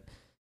number, but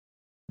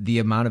the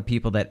amount of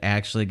people that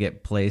actually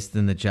get placed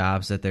in the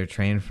jobs that they're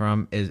trained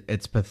from,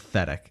 it's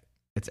pathetic.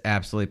 It's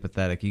absolutely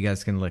pathetic. You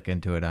guys can look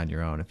into it on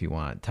your own if you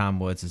want. Tom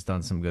Woods has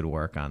done some good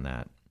work on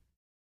that.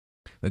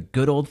 But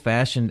good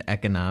old-fashioned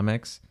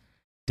economics,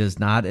 does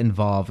not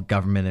involve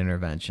government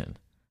intervention.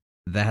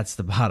 That's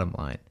the bottom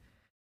line.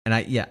 And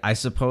I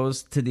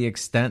suppose to the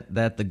extent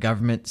that the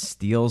government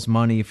steals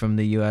money from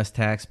the U.S.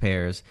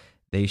 taxpayers,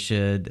 they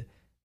should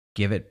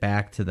give it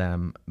back to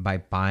them by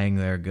buying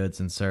their goods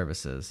and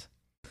services.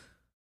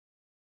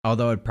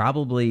 Although it'd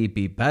probably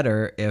be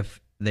better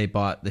if they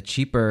bought the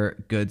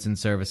cheaper goods and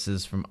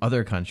services from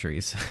other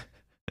countries.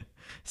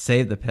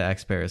 Save the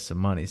taxpayers some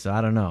money. So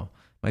I don't know.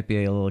 Might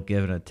be a little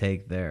give and a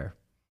take there.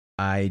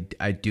 I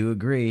do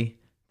agree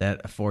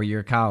that a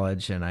 4-year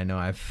college, and I know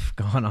I've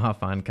gone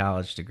off on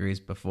college degrees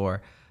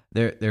before,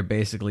 they're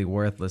basically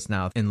worthless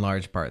now, in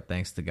large part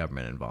thanks to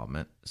government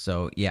involvement.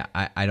 So yeah,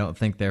 I don't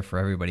think they're for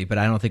everybody, but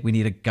I don't think we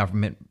need a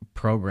government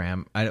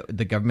program.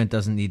 The government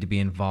doesn't need to be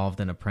involved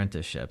in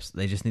apprenticeships.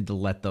 They just need to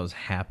let those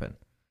happen.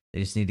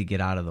 They just need to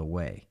get out of the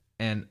way.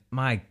 And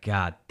my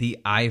God, the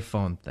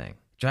iPhone thing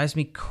drives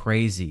me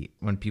crazy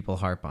when people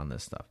harp on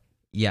this stuff.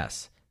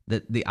 Yes,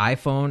 the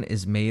iPhone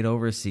is made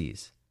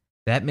overseas.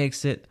 That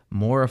makes it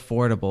more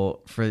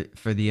affordable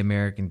for the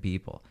American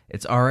people.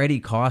 It's already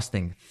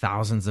costing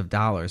thousands of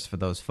dollars for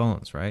those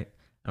phones, right?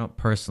 I don't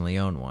personally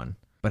own one.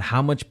 But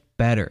how much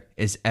better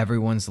is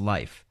everyone's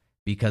life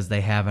because they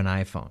have an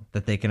iPhone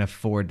that they can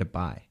afford to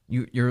buy?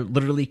 You're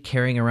literally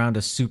carrying around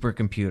a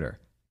supercomputer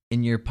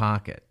in your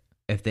pocket.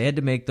 If they had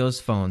to make those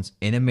phones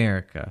in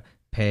America,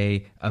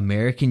 pay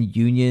American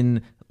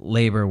union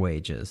labor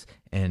wages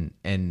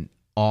and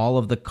all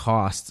of the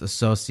costs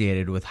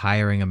associated with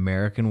hiring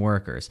American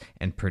workers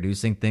and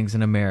producing things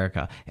in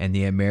America and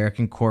the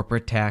American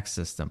corporate tax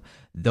system,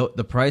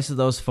 the price of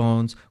those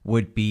phones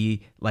would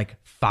be like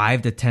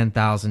 $5,000 to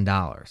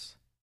 $10,000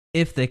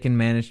 if they can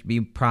manage to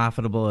be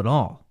profitable at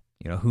all.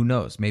 You know, who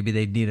knows? Maybe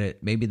they need a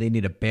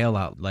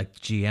bailout like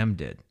GM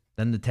did.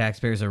 Then the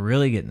taxpayers are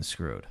really getting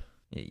screwed.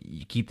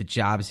 You keep the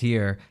jobs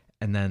here,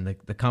 and then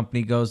the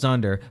company goes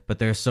under, but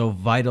they're so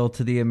vital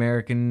to the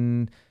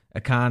American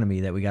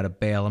economy that we got to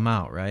bail them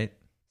out, right?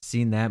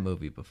 Seen that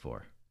movie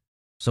before.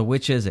 So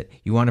which is it?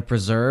 You want to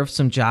preserve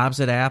some jobs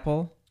at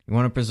Apple? You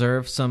want to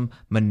preserve some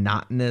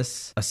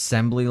monotonous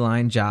assembly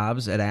line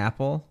jobs at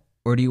Apple?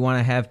 Or do you want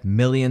to have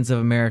millions of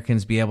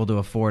Americans be able to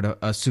afford a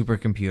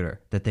supercomputer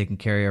that they can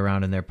carry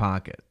around in their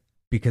pocket?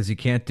 Because you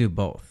can't do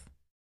both.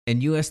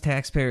 And U.S.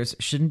 taxpayers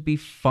shouldn't be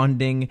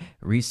funding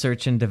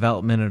research and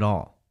development at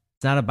all.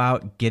 It's not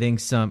about getting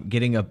some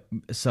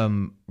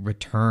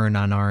return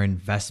on our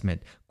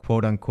investment,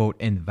 quote unquote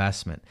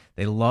investment.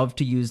 They love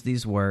to use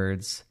these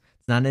words.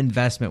 It's not an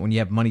investment when you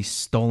have money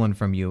stolen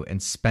from you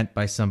and spent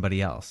by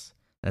somebody else.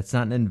 That's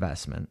not an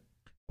investment.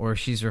 Or if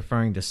she's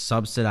referring to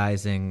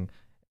subsidizing,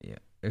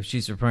 if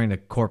she's referring to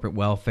corporate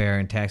welfare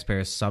and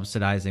taxpayers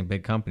subsidizing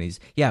big companies,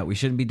 yeah, we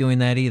shouldn't be doing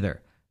that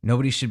either.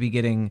 Nobody should be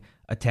getting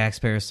a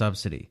taxpayer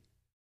subsidy.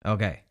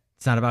 Okay.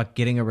 It's not about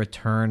getting a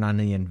return on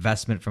the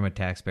investment from a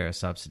taxpayer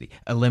subsidy.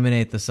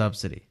 Eliminate the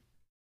subsidy.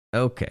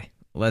 Okay,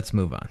 let's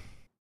move on.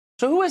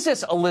 So who is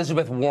this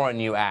Elizabeth Warren,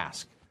 you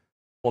ask?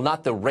 Well,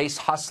 not the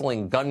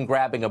race-hustling,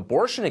 gun-grabbing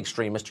abortion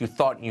extremist you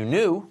thought you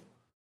knew.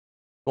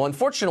 Well,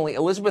 unfortunately,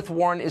 Elizabeth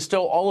Warren is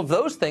still all of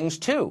those things,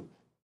 too.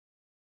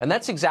 And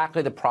that's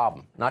exactly the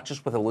problem, not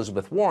just with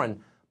Elizabeth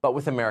Warren, but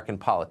with American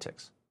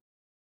politics.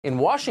 In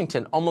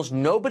Washington, almost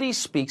nobody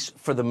speaks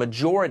for the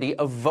majority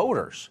of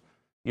voters.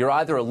 You're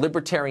either a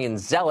libertarian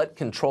zealot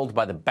controlled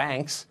by the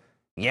banks,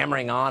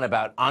 yammering on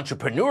about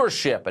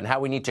entrepreneurship and how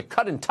we need to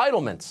cut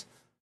entitlements.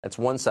 That's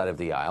one side of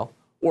the aisle.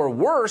 Or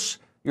worse,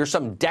 you're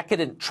some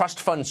decadent trust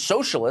fund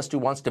socialist who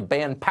wants to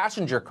ban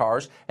passenger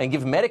cars and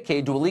give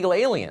Medicaid to illegal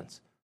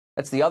aliens.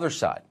 That's the other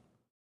side.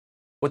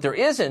 What there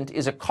isn't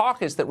is a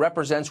caucus that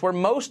represents where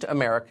most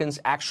Americans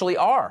actually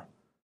are.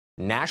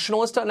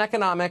 Nationalist on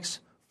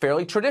economics,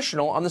 fairly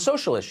traditional on the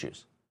social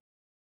issues.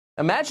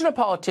 Imagine a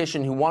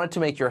politician who wanted to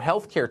make your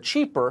health care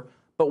cheaper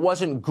but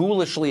wasn't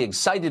ghoulishly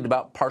excited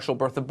about partial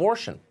birth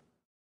abortion.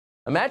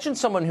 Imagine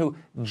someone who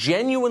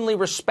genuinely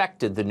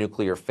respected the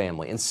nuclear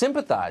family and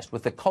sympathized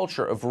with the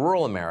culture of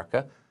rural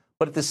America,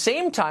 but at the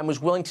same time was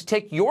willing to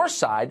take your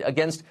side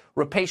against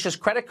rapacious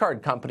credit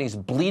card companies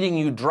bleeding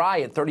you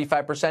dry at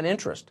 35%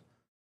 interest.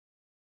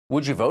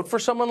 Would you vote for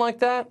someone like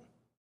that?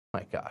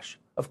 My gosh,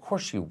 of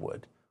course you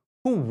would.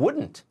 Who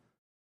wouldn't?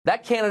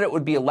 That candidate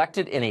would be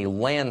elected in a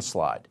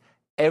landslide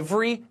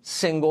every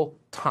single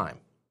time.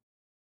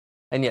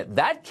 And yet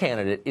that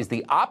candidate is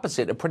the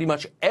opposite of pretty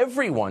much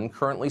everyone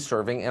currently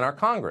serving in our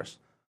Congress.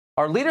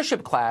 Our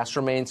leadership class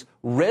remains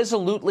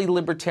resolutely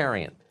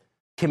libertarian,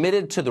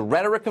 committed to the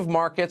rhetoric of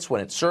markets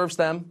when it serves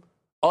them,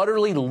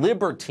 utterly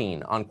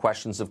libertine on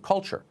questions of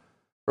culture.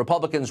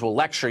 Republicans will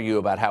lecture you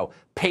about how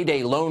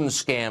payday loan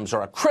scams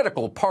are a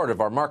critical part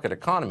of our market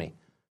economy.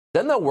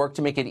 Then they'll work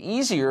to make it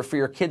easier for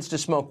your kids to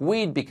smoke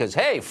weed because,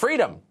 hey,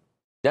 freedom.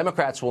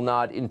 Democrats will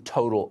nod in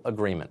total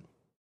agreement.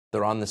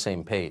 They're on the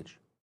same page.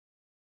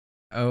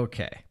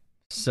 Okay,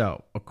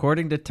 so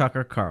according to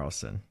Tucker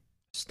Carlson,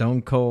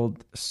 stone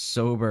cold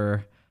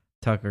sober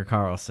Tucker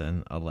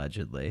Carlson,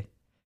 allegedly,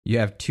 you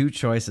have two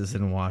choices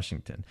in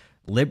Washington.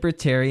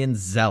 Libertarian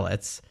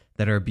zealots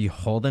that are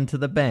beholden to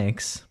the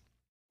banks,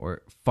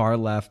 or far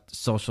left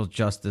social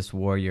justice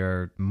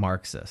warrior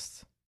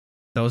Marxists.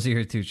 Those are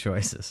your two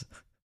choices.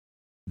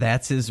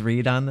 That's his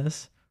read on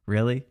this?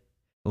 Really?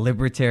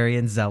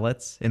 Libertarian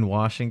zealots in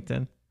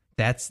Washington?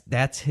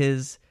 That's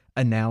his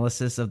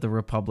analysis of the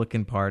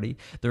Republican Party?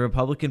 The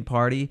Republican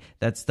Party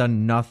that's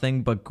done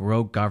nothing but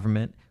grow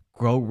government,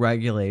 grow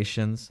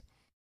regulations.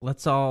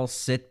 Let's all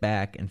sit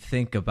back and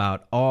think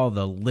about all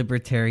the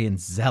libertarian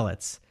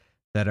zealots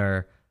that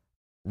are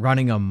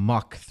running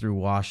amok through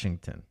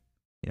Washington,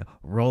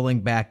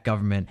 rolling back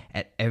government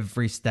at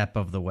every step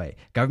of the way.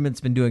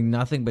 Government's been doing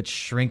nothing but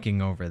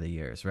shrinking over the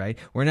years, right?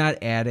 We're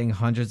not adding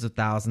hundreds of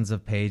thousands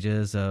of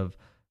pages of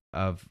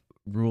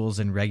rules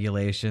and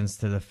regulations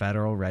to the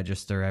Federal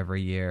Register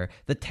every year.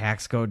 The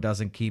tax code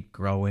doesn't keep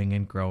growing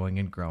and growing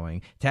and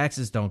growing.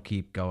 Taxes don't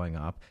keep going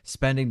up.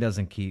 Spending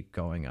doesn't keep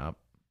going up.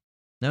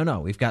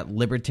 No, we've got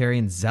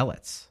libertarian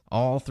zealots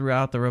all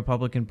throughout the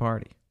Republican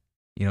Party.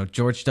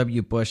 George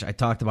W. Bush, I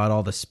talked about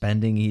all the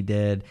spending he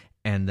did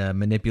and the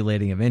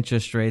manipulating of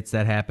interest rates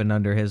that happened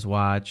under his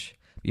watch.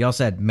 We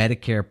also had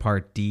Medicare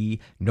Part D,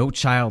 No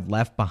Child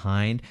Left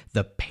Behind,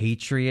 the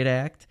Patriot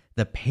Act,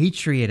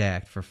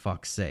 for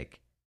fuck's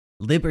sake.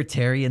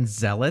 Libertarian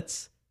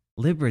zealots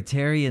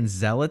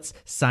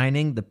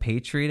signing the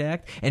Patriot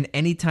Act, and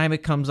anytime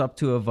it comes up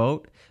to a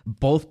vote,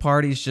 both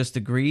parties just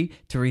agree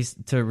to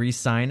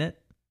re-sign it,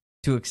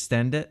 to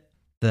extend it.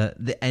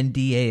 The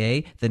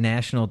NDAA, the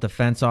National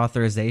Defense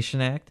Authorization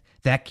Act,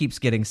 that keeps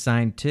getting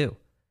signed too.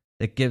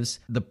 That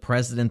gives the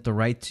president the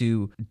right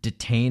to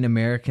detain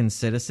American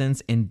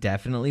citizens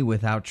indefinitely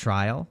without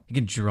trial. You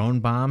can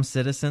drone bomb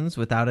citizens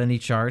without any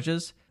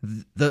charges.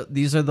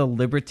 These are the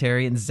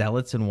libertarian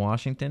zealots in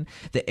Washington.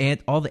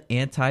 All the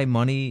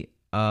anti-money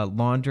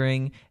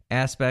laundering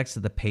aspects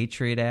of the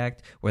Patriot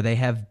Act, where they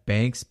have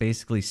banks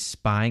basically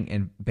spying,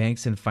 and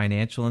banks and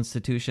financial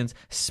institutions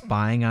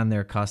spying on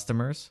their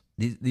customers.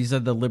 These are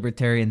the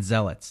libertarian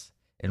zealots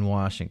in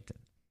Washington.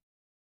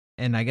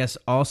 And I guess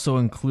also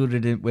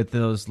included with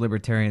those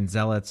libertarian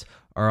zealots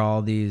are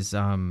all these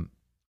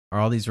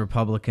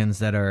Republicans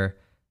that are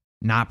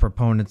not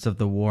proponents of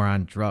the war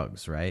on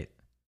drugs, right?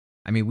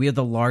 I mean, we have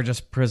the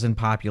largest prison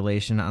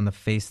population on the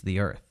face of the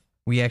earth.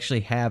 We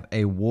actually have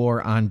a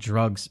war on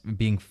drugs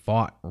being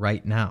fought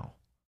right now.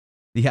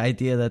 The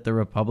idea that the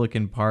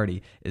Republican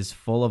Party is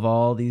full of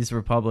all these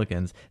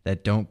Republicans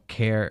that don't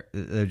care,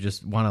 they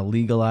just want to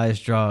legalize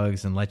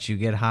drugs and let you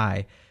get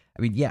high.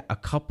 I mean, yeah, a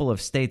couple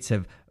of states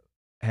have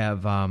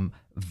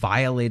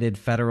violated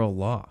federal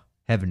law,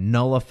 have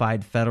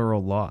nullified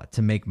federal law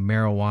to make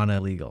marijuana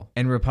illegal,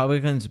 and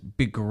Republicans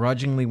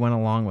begrudgingly went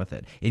along with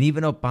it. And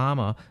even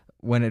Obama,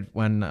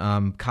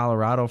 when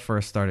Colorado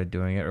first started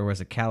doing it, or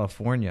was it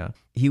California,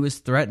 he was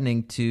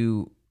threatening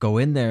to go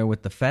in there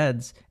with the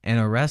feds and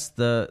arrest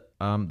the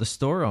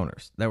store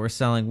owners that were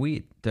selling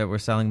weed, that were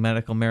selling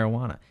medical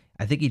marijuana.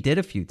 I think he did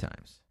a few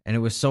times, and it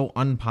was so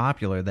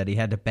unpopular that he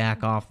had to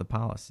back off the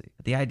policy.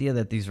 The idea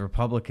that these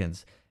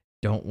Republicans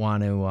don't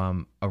want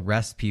to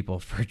arrest people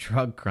for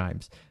drug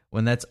crimes,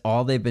 when that's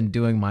all they've been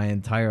doing my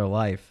entire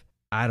life,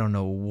 I don't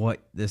know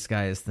what this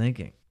guy is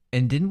thinking.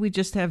 And didn't we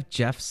just have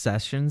Jeff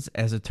Sessions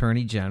as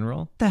Attorney General?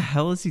 What the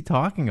hell is he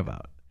talking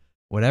about?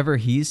 Whatever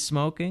he's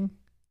smoking,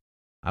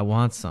 I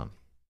want some.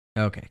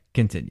 Okay,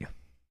 continue.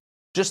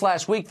 Just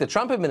last week, the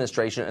Trump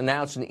administration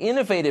announced an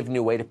innovative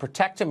new way to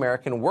protect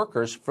American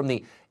workers from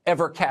the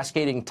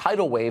ever-cascading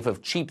tidal wave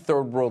of cheap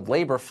third-world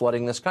labor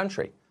flooding this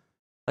country.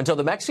 Until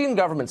the Mexican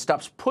government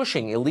stops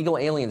pushing illegal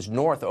aliens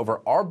north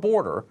over our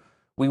border,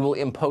 we will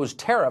impose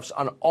tariffs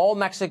on all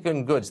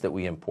Mexican goods that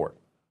we import.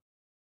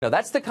 Now,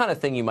 that's the kind of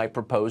thing you might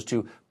propose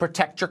to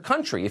protect your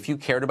country if you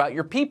cared about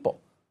your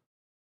people.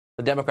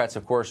 The Democrats,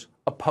 of course,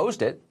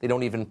 opposed it. They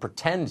don't even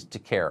pretend to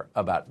care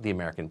about the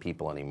American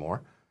people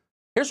anymore.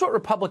 Here's what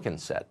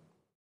Republicans said.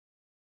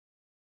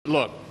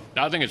 Look,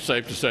 I think it's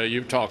safe to say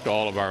you've talked to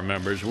all of our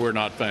members. We're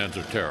not fans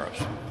of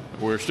tariffs.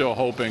 We're still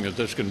hoping that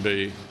this can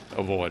be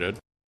avoided.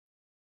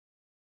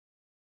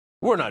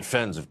 We're not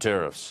fans of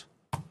tariffs.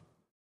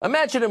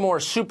 Imagine a more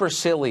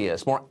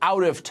supercilious, more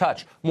out of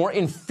touch, more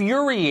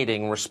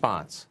infuriating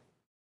response.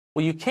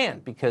 Well, you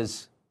can't,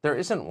 because there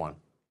isn't one.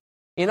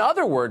 In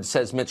other words,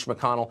 says Mitch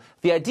McConnell,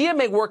 the idea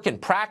may work in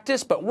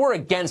practice, but we're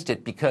against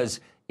it because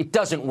it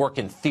doesn't work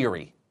in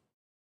theory.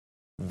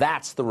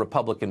 That's the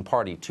Republican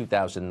Party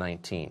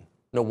 2019.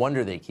 No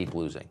wonder they keep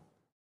losing.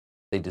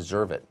 They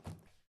deserve it.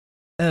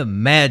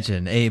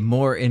 Imagine a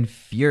more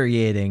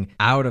infuriating,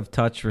 out of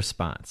touch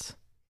response.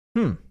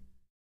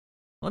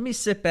 Let me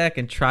sit back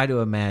and try to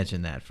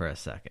imagine that for a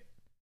second.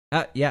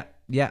 Yeah,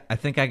 I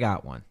think I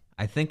got one.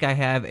 I think I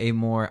have a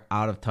more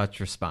out-of-touch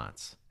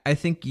response. I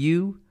think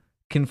you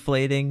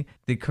conflating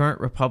the current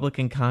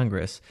Republican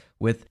Congress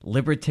with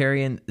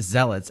libertarian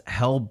zealots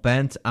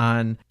hell-bent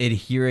on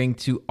adhering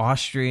to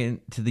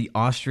the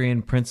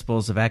Austrian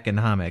principles of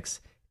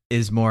economics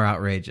is more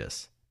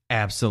outrageous.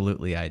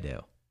 Absolutely, I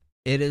do.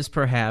 It is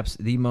perhaps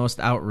the most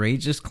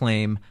outrageous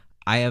claim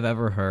I have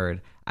ever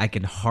heard. I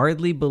can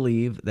hardly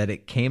believe that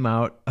it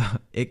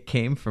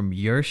came from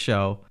your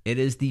show. It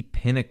is the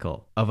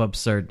pinnacle of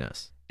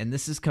absurdness. And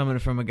this is coming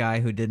from a guy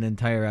who did an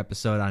entire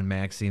episode on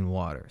Maxine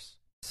Waters.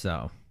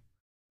 So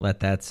let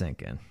that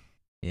sink in.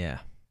 Yeah.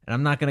 And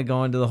I'm not going to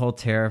go into the whole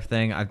tariff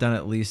thing. I've done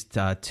at least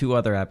 2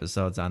 other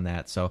episodes on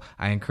that. So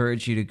I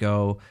encourage you to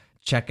go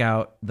check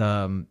out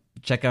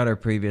our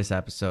previous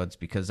episodes,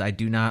 because I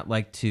do not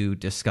like to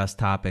discuss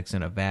topics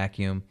in a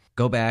vacuum.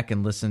 Go back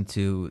and listen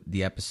to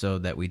the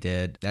episode that we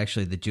did.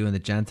 Actually, the Jew and the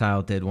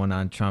Gentile did one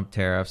on Trump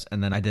tariffs,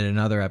 and then I did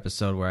another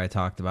episode where I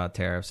talked about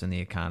tariffs and the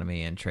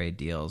economy and trade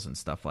deals and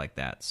stuff like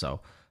that.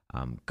 So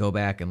go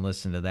back and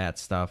listen to that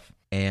stuff.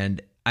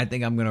 And I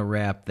think I'm going to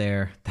wrap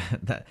there.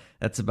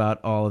 That's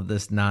about all of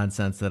this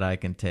nonsense that I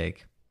can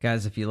take.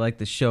 Guys, if you like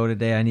the show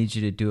today, I need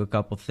you to do a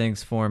couple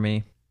things for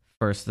me.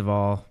 First of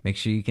all, make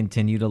sure you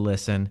continue to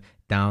listen,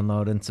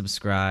 download and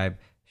subscribe,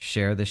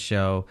 share the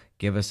show,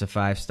 give us a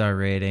 5-star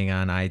rating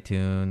on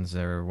iTunes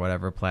or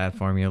whatever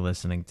platform you're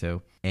listening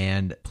to.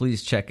 And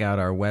please check out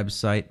our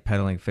website,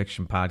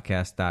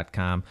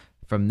 peddlingfictionpodcast.com.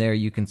 From there,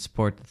 you can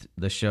support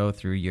the show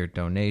through your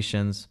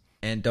donations.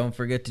 And don't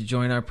forget to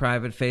join our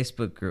private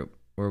Facebook group,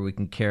 where we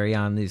can carry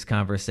on these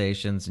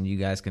conversations and you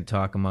guys can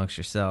talk amongst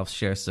yourselves,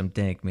 share some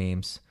dank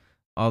memes,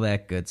 all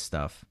that good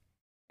stuff.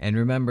 And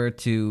remember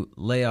to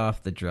lay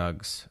off the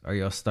drugs, or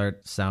you'll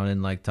start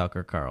sounding like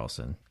Tucker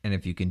Carlson. And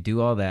if you can do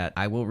all that,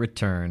 I will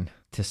return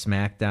to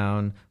smack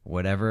down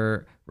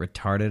whatever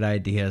retarded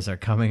ideas are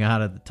coming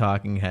out of the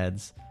talking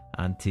heads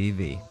on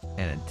TV.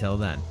 And until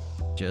then,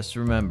 just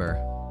remember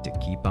to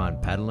keep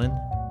on peddling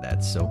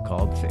that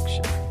so-called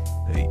fiction.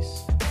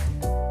 Peace.